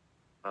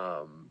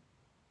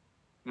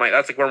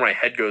 that's like where my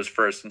head goes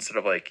first, instead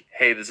of like,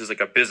 hey, this is like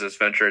a business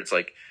venture. It's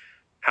like,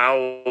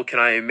 how can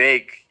I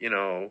make,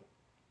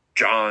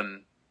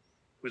 John,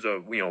 who's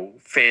a,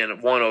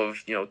 fan, one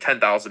of,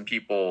 10,000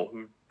 people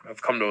who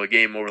have come to a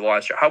game over the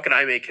last year, how can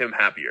I make him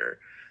happier?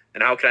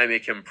 And how can I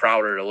make him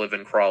prouder to live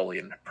in Crawley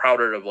and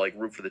prouder to like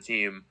root for the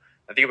team?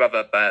 I think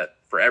about that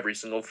for every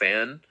single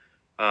fan.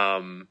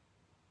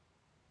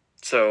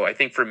 So I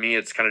think for me,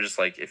 it's kind of just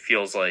like, it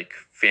feels like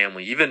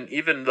family,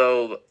 even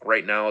though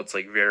right now it's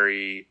like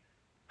very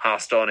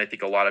hostile. And I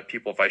think a lot of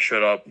people, if I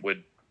showed up,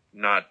 would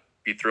not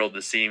be thrilled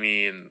to see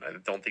me. And I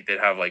don't think they'd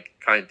have like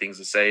kind things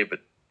to say, but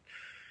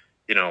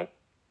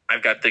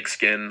I've got thick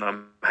skin.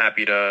 I'm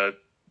happy to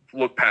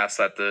look past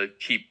that to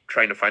keep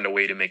trying to find a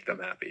way to make them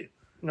happy.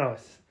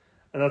 Nice.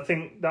 And I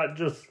think that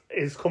just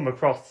is come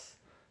across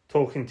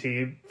talking to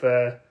you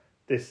for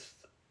this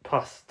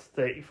past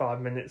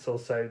 35 minutes or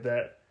so,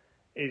 that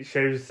it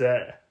shows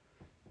that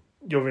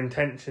your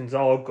intentions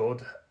are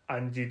good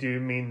and you do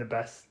mean the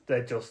best.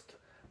 They're just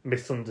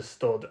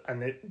misunderstood,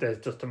 and there's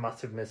just a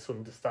massive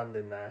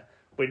misunderstanding there,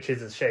 which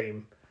is a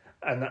shame.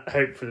 And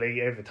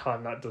hopefully over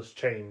time that does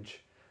change.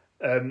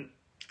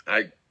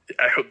 I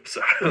hope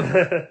so.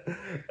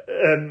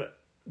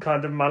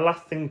 Kind of my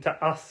last thing to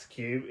ask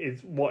you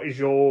is, what is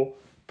your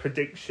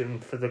prediction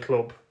for the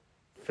club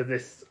for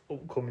this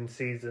upcoming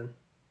season?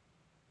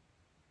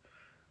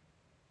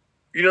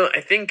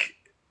 I think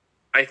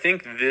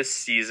this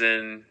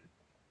season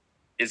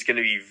is going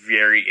to be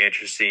very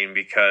interesting,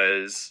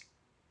 because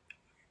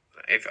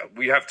if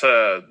we have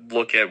to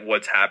look at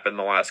what's happened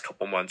the last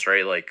couple months,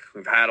 right? Like,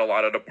 we've had a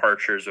lot of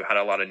departures, we've had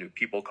a lot of new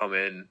people come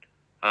in.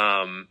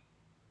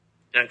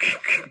 And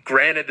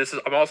granted,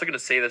 I'm also going to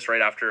say this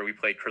right after we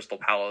played Crystal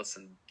Palace,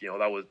 and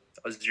that was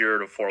a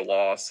 0-4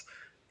 loss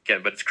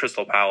again, but it's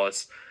Crystal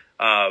Palace.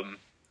 I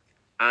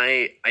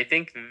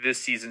think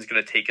this season's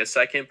going to take a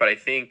second, but I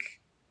think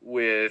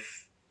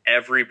with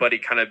everybody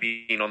kind of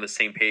being on the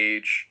same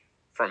page,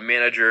 from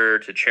manager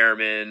to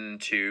chairman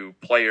to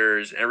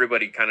players,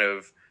 everybody kind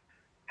of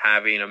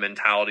having a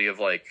mentality of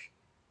like,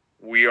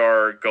 we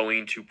are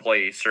going to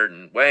play a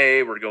certain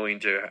way, we're going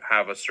to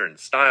have a certain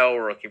style,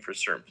 we're looking for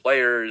certain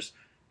players.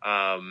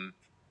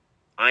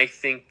 I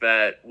think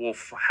that we'll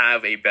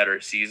have a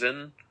better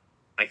season.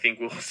 I think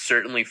we'll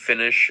certainly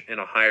finish in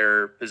a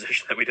higher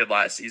position than we did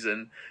last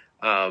season.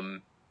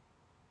 But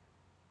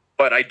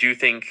I do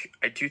think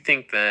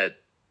that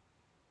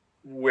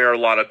where a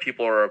lot of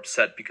people are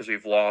upset because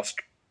we've lost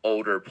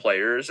older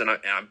players, and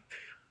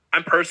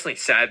I'm personally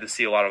sad to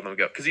see a lot of them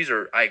go, because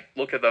I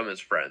look at them as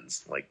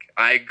friends. Like,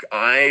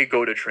 I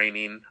go to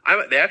training.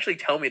 They actually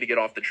tell me to get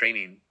off the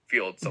training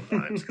field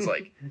sometimes, because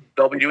like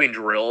they'll be doing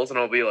drills and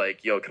I'll be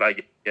like, yo, can I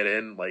get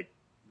in? Like,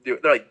 they're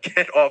like,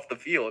 get off the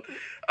field.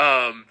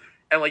 And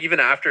like, even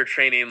after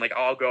training, like,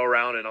 I'll go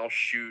around and I'll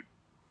shoot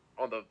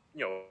on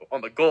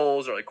the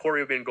goals, or like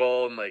Corey will be in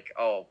goal, and like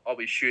I'll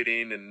be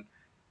shooting, and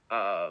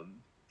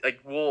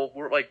like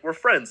we're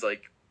friends.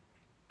 Like,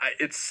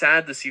 it's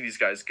sad to see these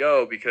guys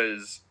go,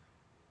 because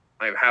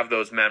I have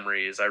those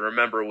memories. I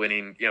remember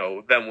winning,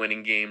 them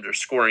winning games or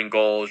scoring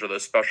goals or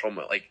those special,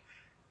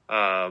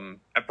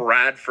 at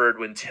Bradford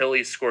when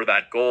Tilly scored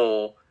that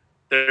goal.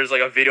 There's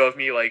like a video of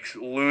me like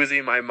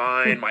losing my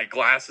mind. My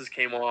glasses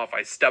came off.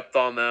 I stepped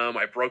on them.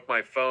 I broke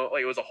my phone.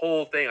 Like, it was a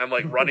whole thing. I'm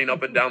like running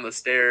up and down the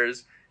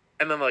stairs,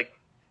 and then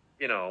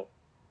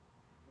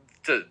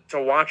to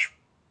watch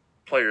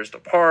players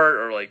depart,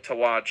 or like to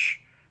watch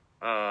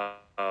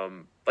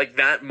like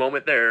that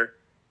moment there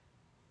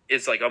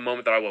is like a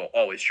moment that I will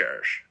always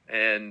cherish.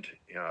 And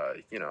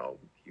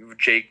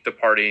Jake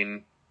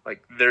departing,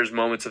 like there's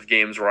moments of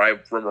games where I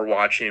remember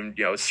watching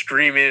him,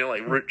 screaming,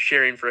 like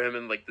cheering for him,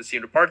 and like the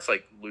scene departs,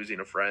 like losing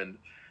a friend.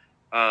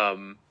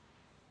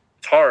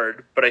 It's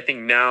hard, but I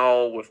think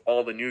now with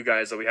all the new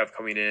guys that we have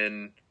coming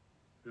in,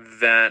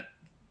 that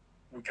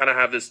we kind of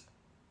have this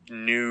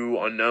new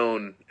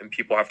unknown, and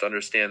people have to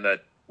understand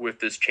that with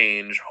this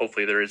change,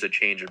 hopefully there is a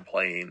change in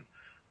playing.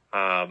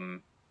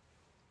 Again,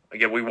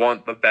 we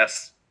want the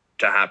best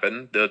to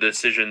happen. The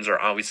decisions are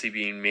obviously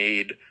being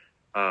made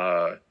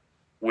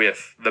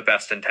with the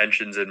best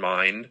intentions in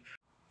mind.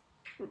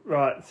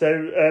 Right,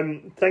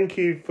 so thank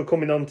you for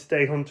coming on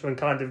today, Hunter, and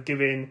kind of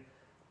giving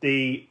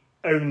the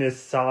owner's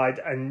side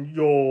and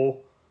your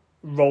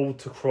role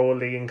to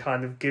Crawley, and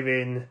kind of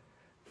giving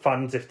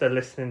fans, if they're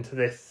listening to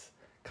this,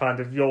 kind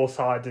of your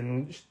side,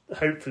 and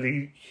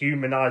hopefully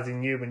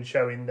humanising you and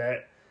showing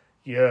that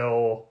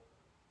your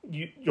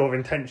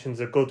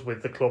intentions are good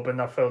with the club.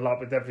 And I feel like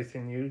with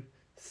everything you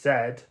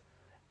said,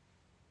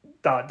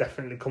 that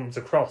definitely comes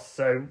across.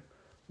 So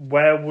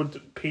where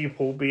would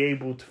people be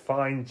able to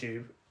find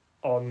you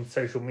on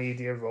social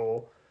media,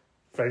 or,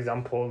 for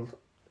example,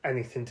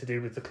 anything to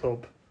do with the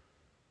club?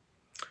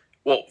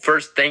 Well,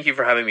 first, thank you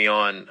for having me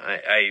on.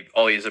 I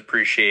always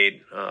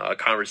appreciate a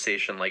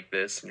conversation like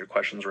this, and your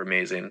questions were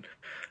amazing.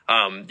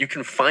 You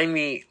can find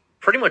me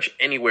pretty much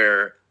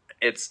anywhere.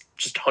 It's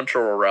just Hunter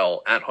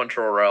Orrell, at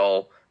Hunter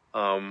Orrell,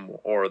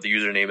 or the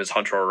username is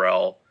Hunter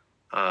Orrell.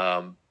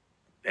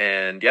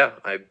 And yeah,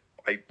 I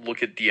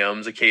look at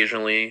DMs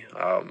occasionally.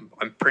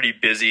 I'm pretty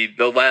busy.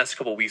 The last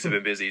couple of weeks have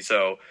been busy.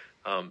 So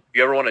if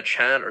you ever want to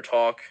chat or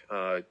talk,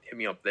 hit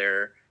me up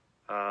there.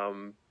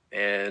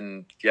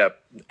 And yeah,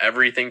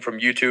 everything from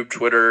YouTube,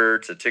 Twitter,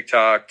 to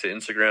TikTok, to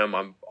Instagram,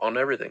 I'm on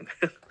everything.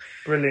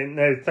 Brilliant.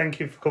 No,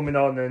 thank you for coming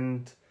on,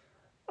 and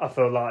I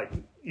feel like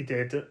you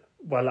did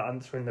well at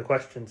answering the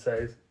question,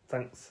 so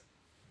thanks.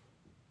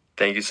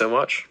 Thank you so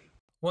much.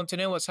 Want to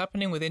know what's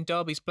happening within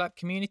Derby's black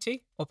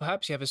community? Or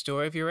perhaps you have a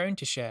story of your own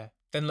to share?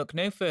 Then look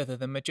no further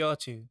than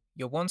Majatu,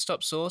 your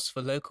one-stop source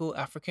for local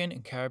African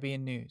and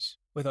Caribbean news.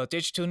 With our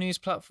digital news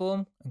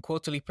platform and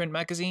quarterly print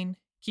magazine,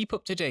 keep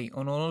up to date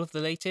on all of the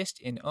latest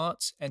in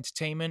arts,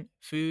 entertainment,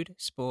 food,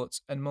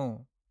 sports, and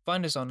more.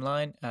 Find us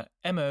online at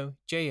mojatu.com.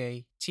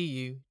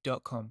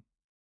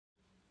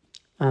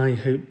 I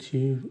hope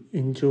you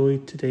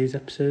enjoyed today's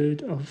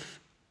episode of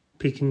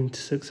Peaking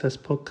to Success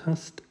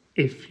podcast.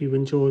 If you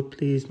enjoyed,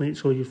 please make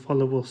sure you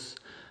follow us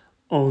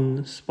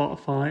on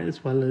Spotify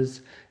as well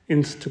as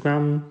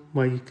Instagram,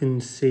 where you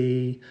can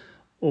see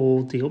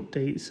all the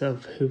updates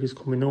of who is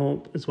coming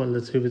up, as well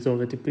as who has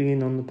already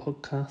been on the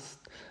podcast,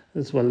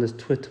 as well as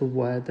Twitter,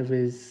 where there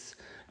is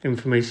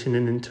information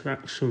and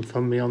interaction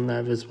from me on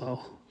there as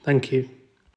well. Thank you.